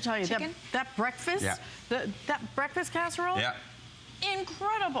 I got to tell you, that breakfast, that breakfast casserole,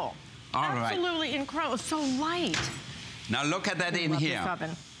 incredible. Absolutely incredible. So light. Now look at that in here.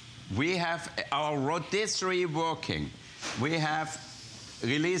 We have our rotisserie working. We have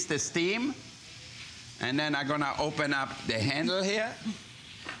released the steam, and then I'm gonna open up the handle here,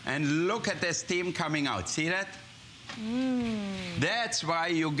 and look at the steam coming out. See that? That's why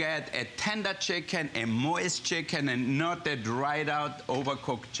you get a tender chicken, a moist chicken, and not a dried out,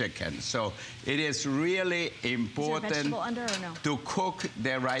 overcooked chicken. So it is really important to cook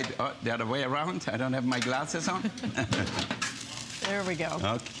the the other way around. I don't have my glasses on. There we go.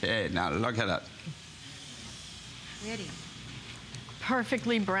 Okay, now look at that. Ready.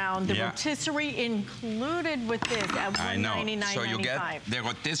 Perfectly brown. The rotisserie included with this at $199.95. So you get the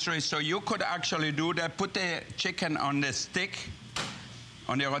rotisserie. So you could actually do that. Put the chicken on the stick,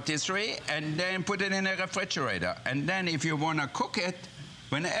 on the rotisserie, and then put it in a refrigerator. And then if you want to cook it,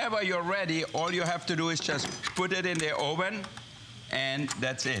 whenever you're ready, all you have to do is just put it in the oven, and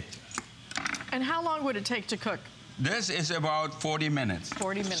that's it. And how long would it take to cook? This is about 40 minutes.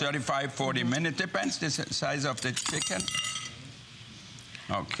 40 minutes. 35, 40 minutes. Depends the size of the chicken.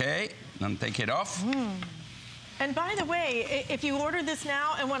 Okay, then take it off. And by the way, if you order this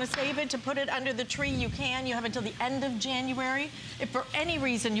now and want to save it to put it under the tree, you can. You have until the end of January. If for any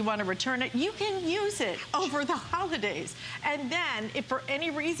reason you want to return it, you can use it over the holidays. And then if for any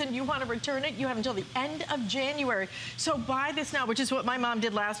reason you want to return it, you have until the end of January. So buy this now, which is what my mom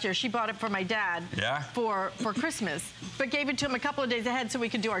did last year. She bought it for my dad for Christmas, but gave it to him a couple of days ahead so we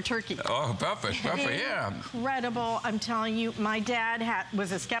could do our turkey. Oh, perfect, perfect, Incredible. I'm telling you, my dad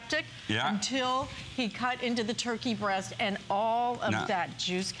was a skeptic until he cut into the turkey breast and all of that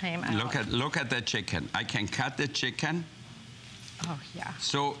juice came out. Look at the chicken. I can cut the chicken. Oh yeah.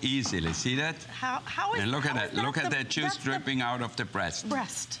 So easily. See that? How is? And look at that. Look at that juice dripping out of the breast.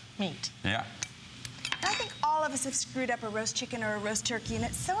 Breast meat. Yeah. I think all of us have screwed up a roast chicken or a roast turkey, and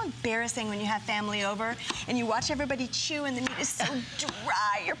it's so embarrassing when you have family over and you watch everybody chew and the meat is so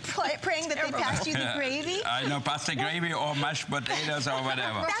dry. You're praying that they passed you the gravy. I know, pass the gravy or mashed potatoes or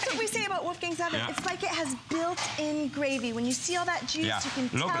whatever. That's what we say about Wolfgang's oven. It's like it has built-in gravy. When you see all that juice, you can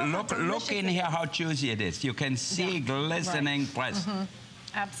tell. Look in here how juicy it is. You can see glistening breast.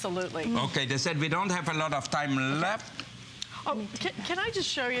 Absolutely. Okay, they said we don't have a lot of time left. Oh, can I just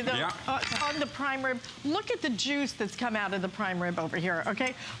show you, though, on the prime rib, look at the juice that's come out of the prime rib over here,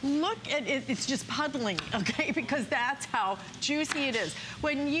 okay? Look at it, it's just puddling, okay? Because that's how juicy it is.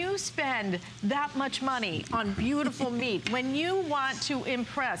 When you spend that much money on beautiful meat, when you want to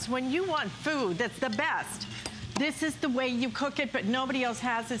impress, when you want food that's the best, this is the way you cook it, but nobody else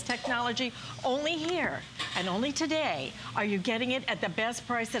has this technology. Only here and only today are you getting it at the best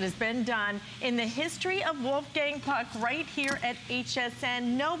price that has been done in the history of Wolfgang Puck right here at HSN.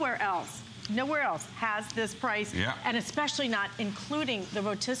 Nowhere else has this price, and especially not including the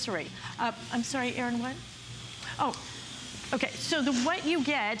rotisserie. I'm sorry, Aaron, what? Oh, okay, so what you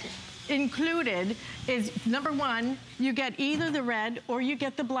get included is, number one, you get either the red or you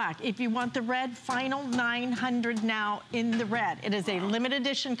get the black. If you want the red, final 900 now in the red. It is a limited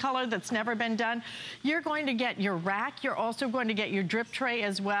edition color that's never been done. You're going to get your rack. You're also going to get your drip tray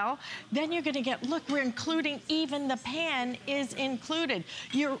as well. Then you're going to get, look, we're including even the pan is included.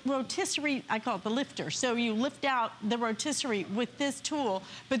 Your rotisserie, I call it the lifter. So you lift out the rotisserie with this tool,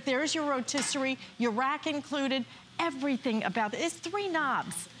 but there's your rotisserie, your rack included, everything about it. It's 3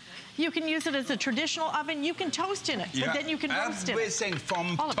 knobs. You can use it as a traditional oven. You can toast in it, but then you can roast in it. Everything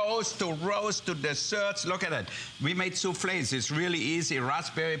from toast to roast to desserts. Look at it. We made soufflés. It's really easy.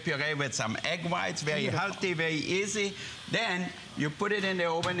 Raspberry puree with some egg whites. Very healthy, very easy. Then you put it in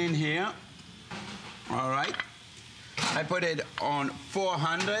the oven in here. All right. I put it on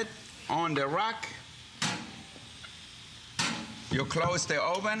 400 on the rack. You close the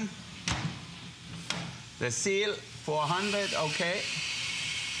oven. The seal, 400, okay.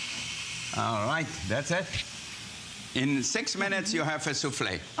 All right, that's it. In 6 minutes, you have a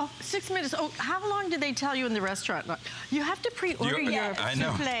souffle. Oh, 6 minutes. Oh, how long did they tell you in the restaurant? You have to pre-order your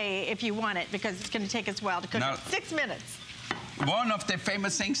souffle if you want it, because it's going to take us a while to cook it. 6 minutes. One of the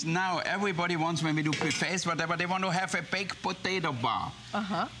famous things now, everybody wants, when we do buffets, whatever, they want to have a baked potato bar.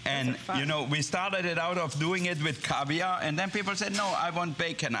 And, you know, we started it out of doing it with caviar, and then people said, no, I want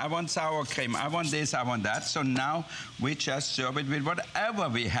bacon, I want sour cream, I want this, I want that. So now we just serve it with whatever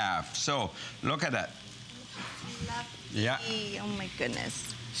we have. So, look at that. Lovely. Yeah. Oh, my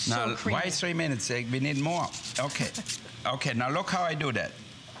goodness. Now, So why 3 minutes? We need more. Okay. Okay, now look how I do that.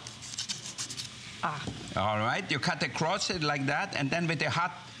 All right, you cut across it like that, and then with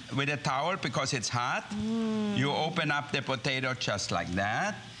a towel, because it's hot, you open up the potato just like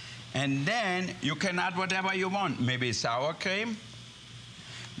that, and then you can add whatever you want. Maybe sour cream,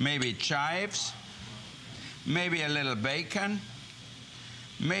 maybe chives, maybe a little bacon,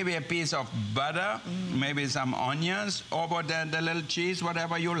 maybe a piece of butter, maybe some onions, or the little cheese,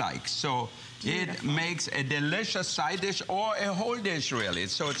 whatever you like. So it makes a delicious side dish or a whole dish, really.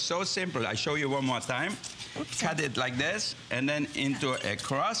 So it's so simple. I show you one more time. Oops. Cut it like this, and then into a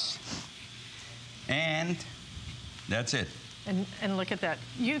cross, and that's it. And look at that.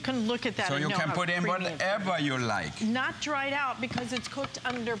 You can look at that. So and you know can how put in whatever you like. Not dried out, because it's cooked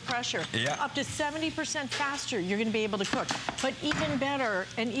under pressure. Yeah. Up to 70% faster you're going to be able to cook. But even better,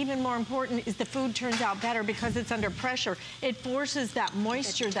 and even more important, is the food turns out better because it's under pressure. It forces that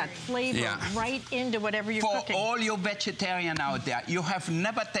moisture, that flavor right into whatever you're cooking. For all you vegetarian out there, you have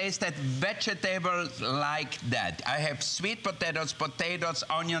never tasted vegetables like that. I have sweet potatoes,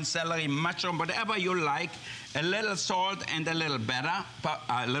 onions, celery, mushroom, whatever you like. A little salt and a little pepper,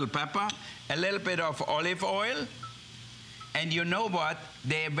 a little bit of olive oil, and you know what?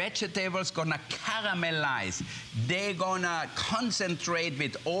 The vegetables gonna caramelize. They're gonna concentrate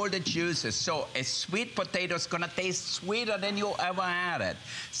with all the juices. So a sweet potato is gonna taste sweeter than you ever had it.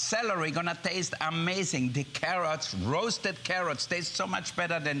 Celery gonna taste amazing. The carrots, roasted carrots, taste so much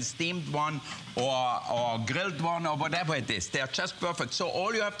better than steamed one or grilled one or whatever it is. They're just perfect. So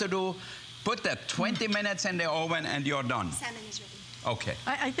all you have to do, put that 20 minutes in the oven and you're done. Salmon is ready. Okay.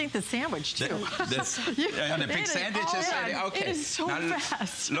 I think the sandwich, too. The big sandwich is ready? Okay. It is so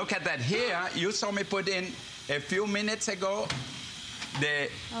fast. Look at that here. You saw me put in a few minutes ago the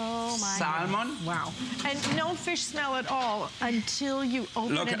salmon. God. Wow. And no fish smell at all until you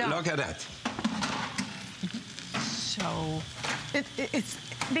open it up. Look at that. So, it's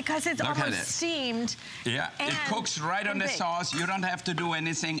because it's almost steamed. Yeah, it cooks right on the sauce. You don't have to do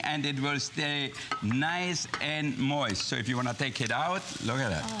anything, and it will stay nice and moist. So if you want to take it out, look at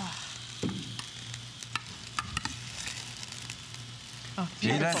that. Oh,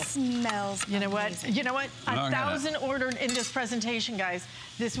 beautiful. It smells You know what? amazing. You know what? 1,000 ordered in this presentation, guys.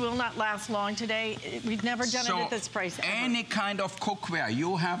 This will not last long today. We've never done it at this price ever. Any kind of cookware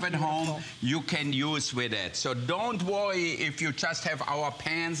you have at home, you can use with it. So don't worry if you just have our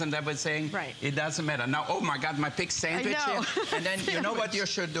pans and everything. Right. It doesn't matter. Now, oh my God, my big sandwich here. And then you know what you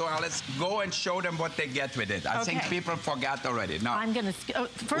should do, Alice? Go and show them what they get with it. I think people forgot already. No. I'm going to...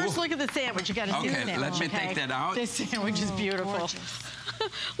 first, look at the sandwich. You got to see the sandwich. Let me take that out. This sandwich is beautiful.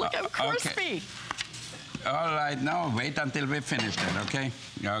 Look how crispy. Okay. All right, now wait until we finish that, okay?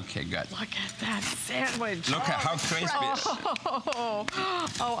 Okay, good. Look at that sandwich. Look at how crispy.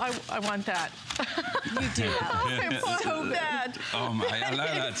 I want that. You do that. I want so bad. Oh my, I love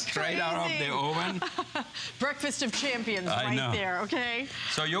that. Straight out of the oven. Breakfast of champions there, okay?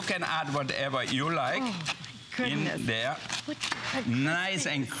 So you can add whatever you like in there. Nice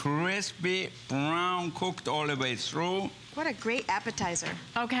and crispy, brown, cooked all the way through. What a great appetizer.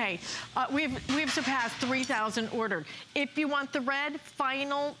 Okay, we've surpassed 3,000 ordered. If you want the red,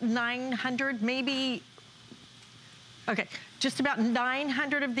 final 900, maybe, okay, just about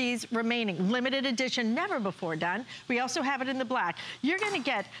 900 of these remaining. Limited edition, never before done. We also have it in the black. You're gonna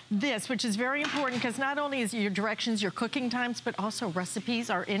get this, which is very important because not only is your directions, your cooking times, but also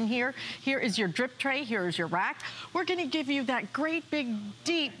recipes are in here. Here is your drip tray, here is your rack. We're gonna give you that great big,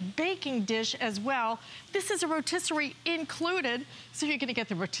 deep baking dish as well. This is a rotisserie included. So you're gonna get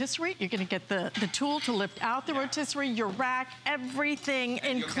the rotisserie, you're gonna get the tool to lift out the rotisserie, your rack, everything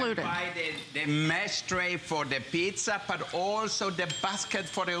included. You can buy the mesh tray for the pizza, but also the basket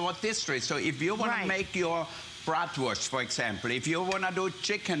for the rotisserie. So if you want to make your bratwurst, for example, if you want to do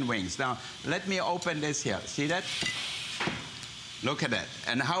chicken wings. Now, let me open this here. See that? Look at that.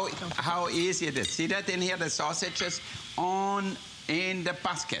 And how easy it is. See that in here, the sausages in the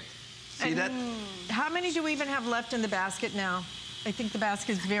basket. See that? How many do we even have left in the basket now? I think the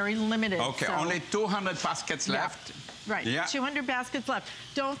basket is very limited. Okay, so. only 200 baskets left. Right, Yeah. 200 baskets left.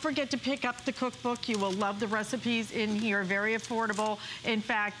 Don't forget to pick up the cookbook. You will love the recipes in here, very affordable. In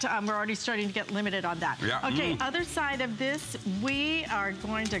fact, we're already starting to get limited on that. Yeah. Okay, other side of this, we are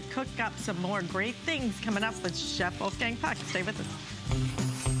going to cook up some more great things coming up with Chef Wolfgang Puck. Stay with us.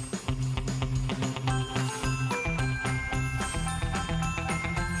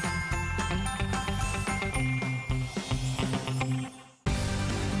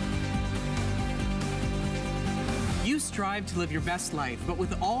 You strive to live your best life, but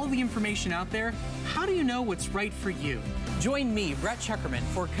with all the information out there, how do you know what's right for you? Join me, Brett Chuckerman,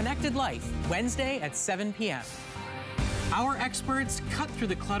 for Connected Life, Wednesday at 7 p.m. Our experts cut through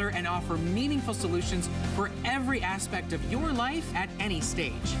the clutter and offer meaningful solutions for every aspect of your life at any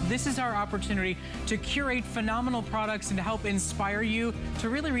stage. This is our opportunity to curate phenomenal products and to help inspire you to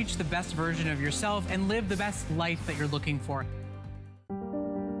really reach the best version of yourself and live the best life that you're looking for.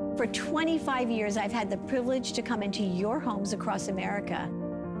 For 25 years, I've had the privilege to come into your homes across America.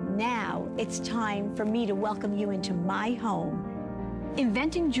 Now it's time for me to welcome you into my home.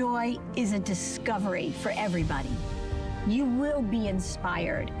 Inventing joy is a discovery for everybody. You will be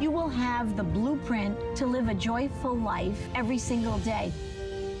inspired. You will have the blueprint to live a joyful life every single day.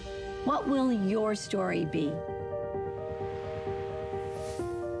 What will your story be?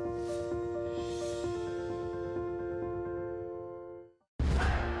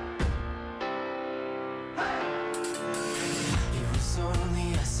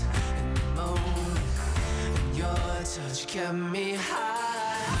 Touch kept me high.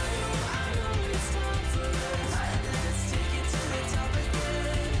 I know it's time for us. Let's take it to the top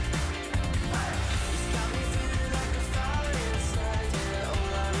again. It's got me feeling like a fire inside. Yeah,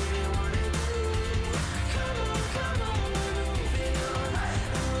 all I really wanna do. Come on, we're moving on. And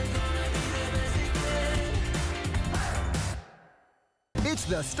we're gonna be the best again. It's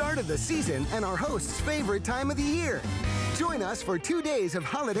the start of the season and our host's favorite time of the year. Join us for 2 days of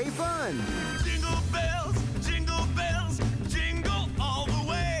holiday fun. Jingle bells. Jingle bells, jingle all the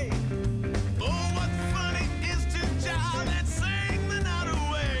way. Oh, what fun it is to jive and sing the night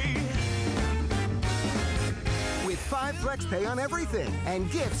away. With 5 flex pay on everything and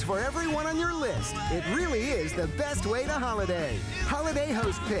gifts for everyone on your list, it really is the best way to holiday. Holiday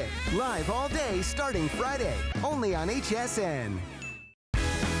Host Pick, live all day starting Friday, only on HSN.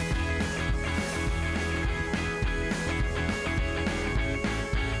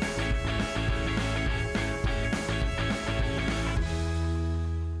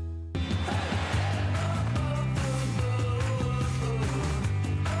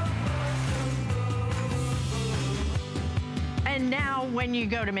 And now when you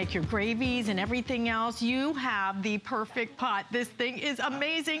go to make your gravies and everything else, you have the perfect pot. This thing is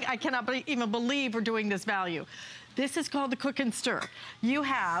amazing. I cannot even believe we're doing this value. This is called the Cook and Stir. You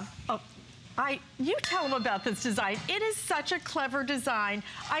have you tell them about this design. It is such a clever design.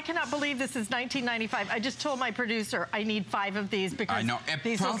 I cannot believe this is $19.95. I just told my producer I need 5 of these because I know.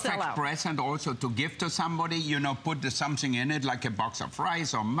 these will sell out. A perfect present also to give to somebody, you know, put something in it like a box of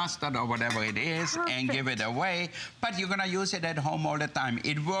rice or mustard or whatever it is and give it away. But you're gonna use it at home all the time.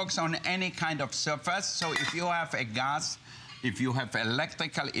 It works on any kind of surface. So if you have a gas, if you have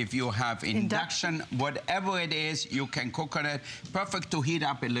electrical, if you have induction, whatever it is, you can cook on it. Perfect to heat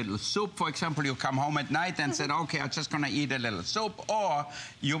up a little soup. For example, you come home at night and said, okay, I'm just gonna eat a little soup. Or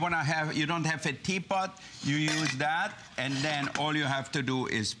you don't have a teapot, you use that, and then all you have to do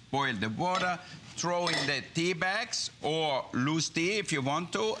is boil the water, throw in the tea bags or loose tea if you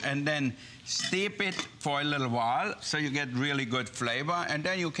want to, and then steep it for a little while so you get really good flavor, and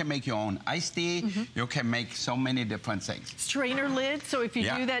then you can make your own iced tea. You can make so many different things. Strainer lid, so if you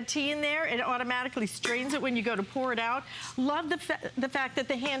do that tea in there, it automatically strains it when you go to pour it out. Love the fact that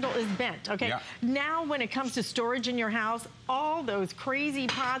the handle is bent, okay? Now when it comes to storage in your house, all those crazy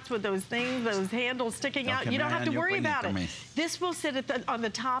pots with those things, those handles sticking out, you don't have to worry about it. This will sit on the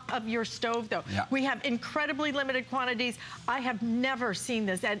top of your stove though. We have incredibly limited quantities. I have never seen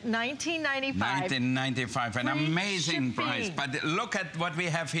this at $19.95. $19.95, an amazing price. But look at what we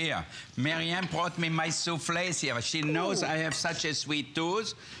have here. Marianne brought me my soufflés here. She knows I have such a sweet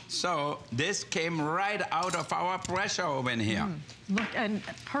tooth. So this came right out of our pressure oven here. Look, and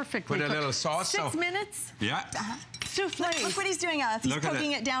perfectly Put a little sauce. 6 minutes? Yeah. Soufflés. Look what he's doing, He's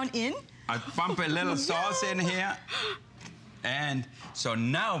poking it down in. I pump a little sauce in here. And so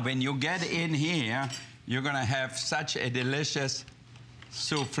now when you get in here, you're gonna have such a delicious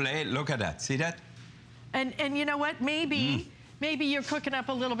souffle. Look at that. See that? And you know what? Maybe you're cooking up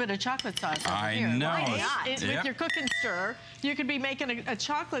a little bit of chocolate sauce over here. I know. With your Cook and Stir, you could be making a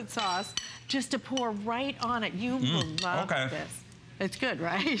chocolate sauce just to pour right on it. You will love this. It's good,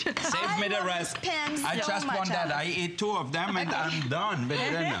 right? Save me the rest. I just want that. I eat 2 of them and I'm done with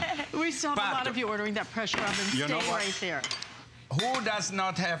dinner. We still have a lot of you ordering that pressure oven. Stay right there. Who does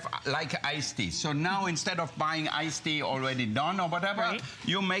not have like iced tea? So now instead of buying iced tea already done or whatever,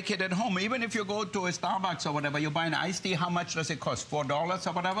 you make it at home. Even if you go to a Starbucks or whatever, you buy an iced tea, how much does it cost? $4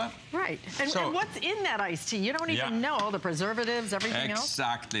 or whatever? Right. And what's in that iced tea? You don't even know all the preservatives, everything else.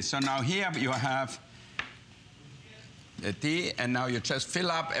 Exactly. So now here you have the tea, and now you just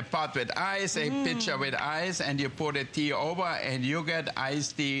fill up a pot with ice, a pitcher with ice, and you pour the tea over, and you get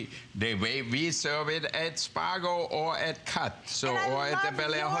iced tea the way we serve it at Spargo or at Cut, or at the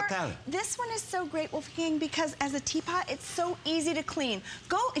Bel Air Hotel. This one is so great, Wolfgang, because as a teapot, it's so easy to clean.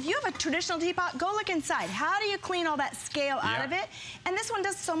 If you have a traditional teapot, go look inside. How do you clean all that scale out of it? And this one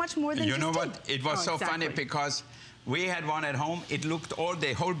does so much more than just tea. You know what? It was so funny because we had one at home. It looked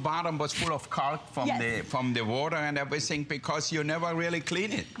the whole bottom was full of caulk from the water and everything because you never really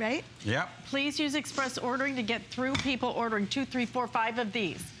clean it. Right? Yeah. Please use express ordering to get through people ordering 2, 3, 4, 5 of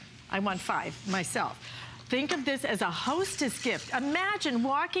these. I want 5 myself. Think of this as a hostess gift. Imagine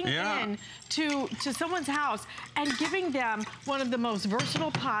walking in to someone's house and giving them one of the most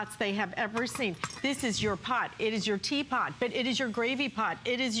versatile pots they have ever seen. This is your pot. It is your teapot, but it is your gravy pot.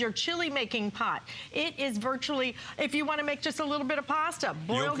 It is your chili making pot. It is virtually, if you want to make just a little bit of pasta,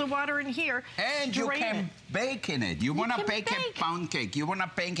 boil the water in here. And you can bake in it. You want to bake a pound cake. You want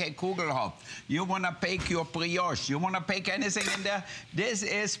to bake a Kugelhopf. You want to bake your brioche. You want to bake anything in there. This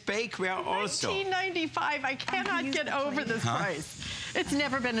is bakeware also. $19.95. I cannot get over this price. It's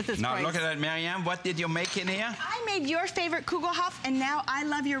never been at this price. Now look at that, Marianne. What did you make in here? I made your favorite Kugelhopf, and now I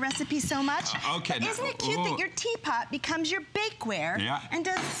love your recipe so much. Okay. But isn't it cute that your teapot becomes your bakeware and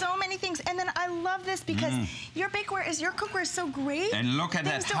does so many things? And then I love this because your cookware is so great. And look at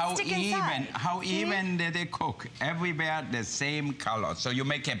that, how even did they cook? Everywhere the same color. So you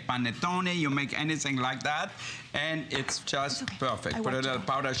make a panettone, you make anything like that, and it's just perfect. Put a little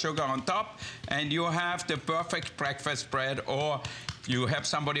powdered sugar on top, and you have the perfect breakfast bread, or you have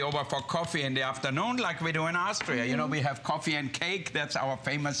somebody over for coffee in the afternoon, like we do in Austria. You know, we have coffee and cake. That's our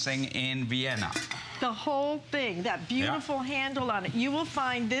famous thing in Vienna. The whole thing, that beautiful handle on it. You will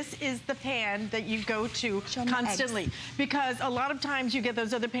find this is the pan that you go to constantly. Because a lot of times you get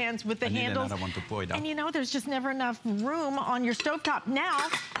those other pans with the handles. And you know, there's just never enough room on your stovetop. Now,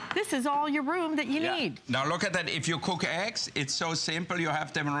 this is all your room that you need. Now look at that. If you cook eggs, it's so simple. You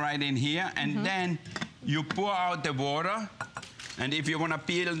have them right in here. And then you pour out the water. And if you want to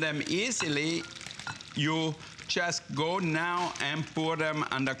peel them easily, you just go now and pour them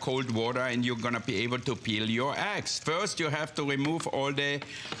under cold water, and you're going to be able to peel your eggs. First, you have to remove all the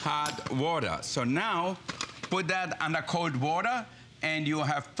hard water. So now, put that under cold water, and you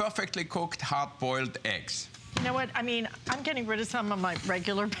have perfectly cooked hard-boiled eggs. You know what? I mean, I'm getting rid of some of my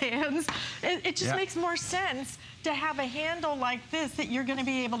regular pans. It just makes more sense to have a handle like this that you're going to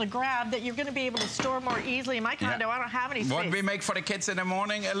be able to grab, that you're going to be able to store more easily. In my condo, I don't have any space. What we make for the kids in the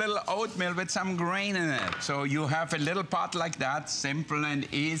morning, a little oatmeal with some grain in it. So you have a little pot like that, simple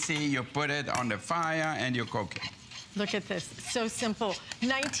and easy. You put it on the fire and you cook it. Look at this, so simple.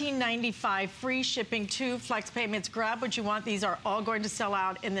 $19.95, free shipping, 2 flex payments. Grab what you want. These are all going to sell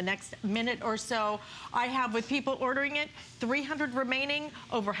out in the next minute or so. I have, with people ordering it, 300 remaining,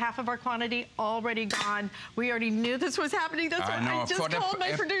 over half of our quantity already gone. We already knew this was happening. That's why I just called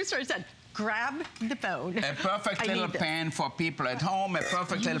my producer. I said, grab the phone. A perfect little pan for people at home, a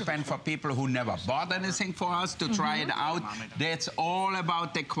perfect little pan for people who never bought anything for us to try it out. That's all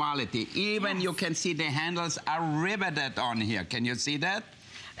about the quality. Even you can see the handles are riveted on here. Can you see that?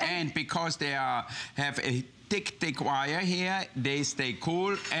 And because they have a thick wire here, they stay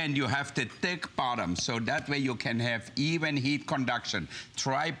cool, and you have the thick bottom, so that way you can have even heat conduction.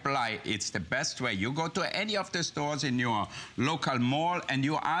 Tri-ply, it's the best way. You go to any of the stores in your local mall and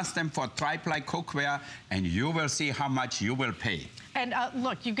you ask them for tri-ply cookware, and you will see how much you will pay. And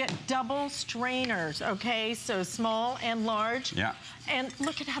look, you get double strainers, okay? So small and large. Yeah. And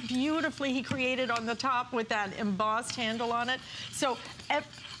look at how beautifully he created on the top with that embossed handle on it. So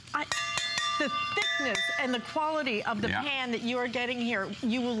the thickness and the quality of the pan that you are getting here,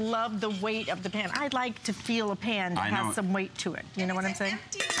 you will love the weight of the pan. I'd like to feel a pan that has some weight to it. You know what I'm saying?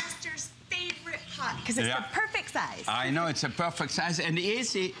 Empty nester's favorite pot, because it's the perfect size. I know, it's a perfect size and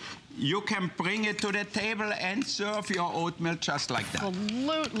easy. you can bring it to the table and serve your oatmeal just like that.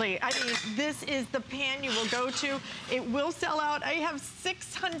 Absolutely. I mean, this is the pan you will go to. It will sell out. I have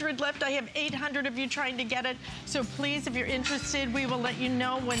 600 left. I have 800 of you trying to get it. So please, if you're interested, we will let you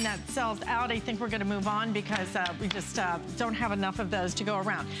know when that sells out. I think we're going to move on because we just don't have enough of those to go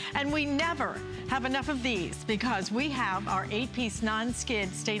around. And we never have enough of these because we have our 8-piece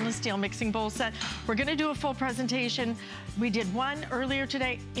non-skid stainless steel mixing bowl set. We're going to do a full presentation. We did one earlier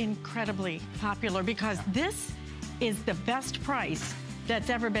today, incredibly popular because this is the best price that's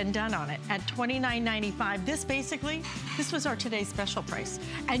ever been done on it at $29.95. This was our today's special price.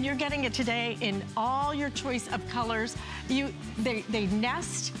 And you're getting it today in all your choice of colors. They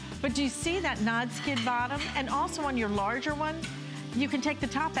nest, but do you see that non-skid bottom? And also on your larger one, you can take the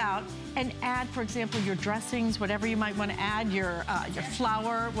top out and add, for example, your dressings, whatever you might want to add, your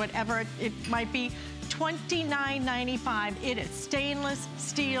flour, whatever it might be. $29.95. It is stainless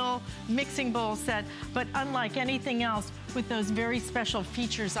steel mixing bowl set, but unlike anything else, with those very special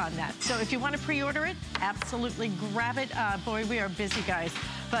features on that. So if you want to pre-order it, absolutely grab it. Boy, we are busy, guys,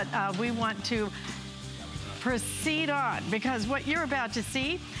 but we want to proceed on because what you're about to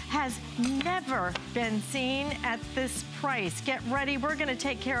see has never been seen at this price. Get ready. We're going to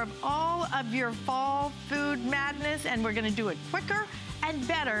take care of all of your fall food madness, and we're going to do it quicker and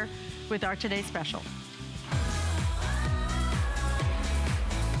better with our Today Special.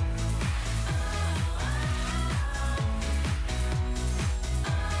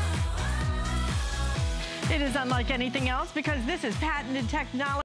 It is unlike anything else because this is patented technology.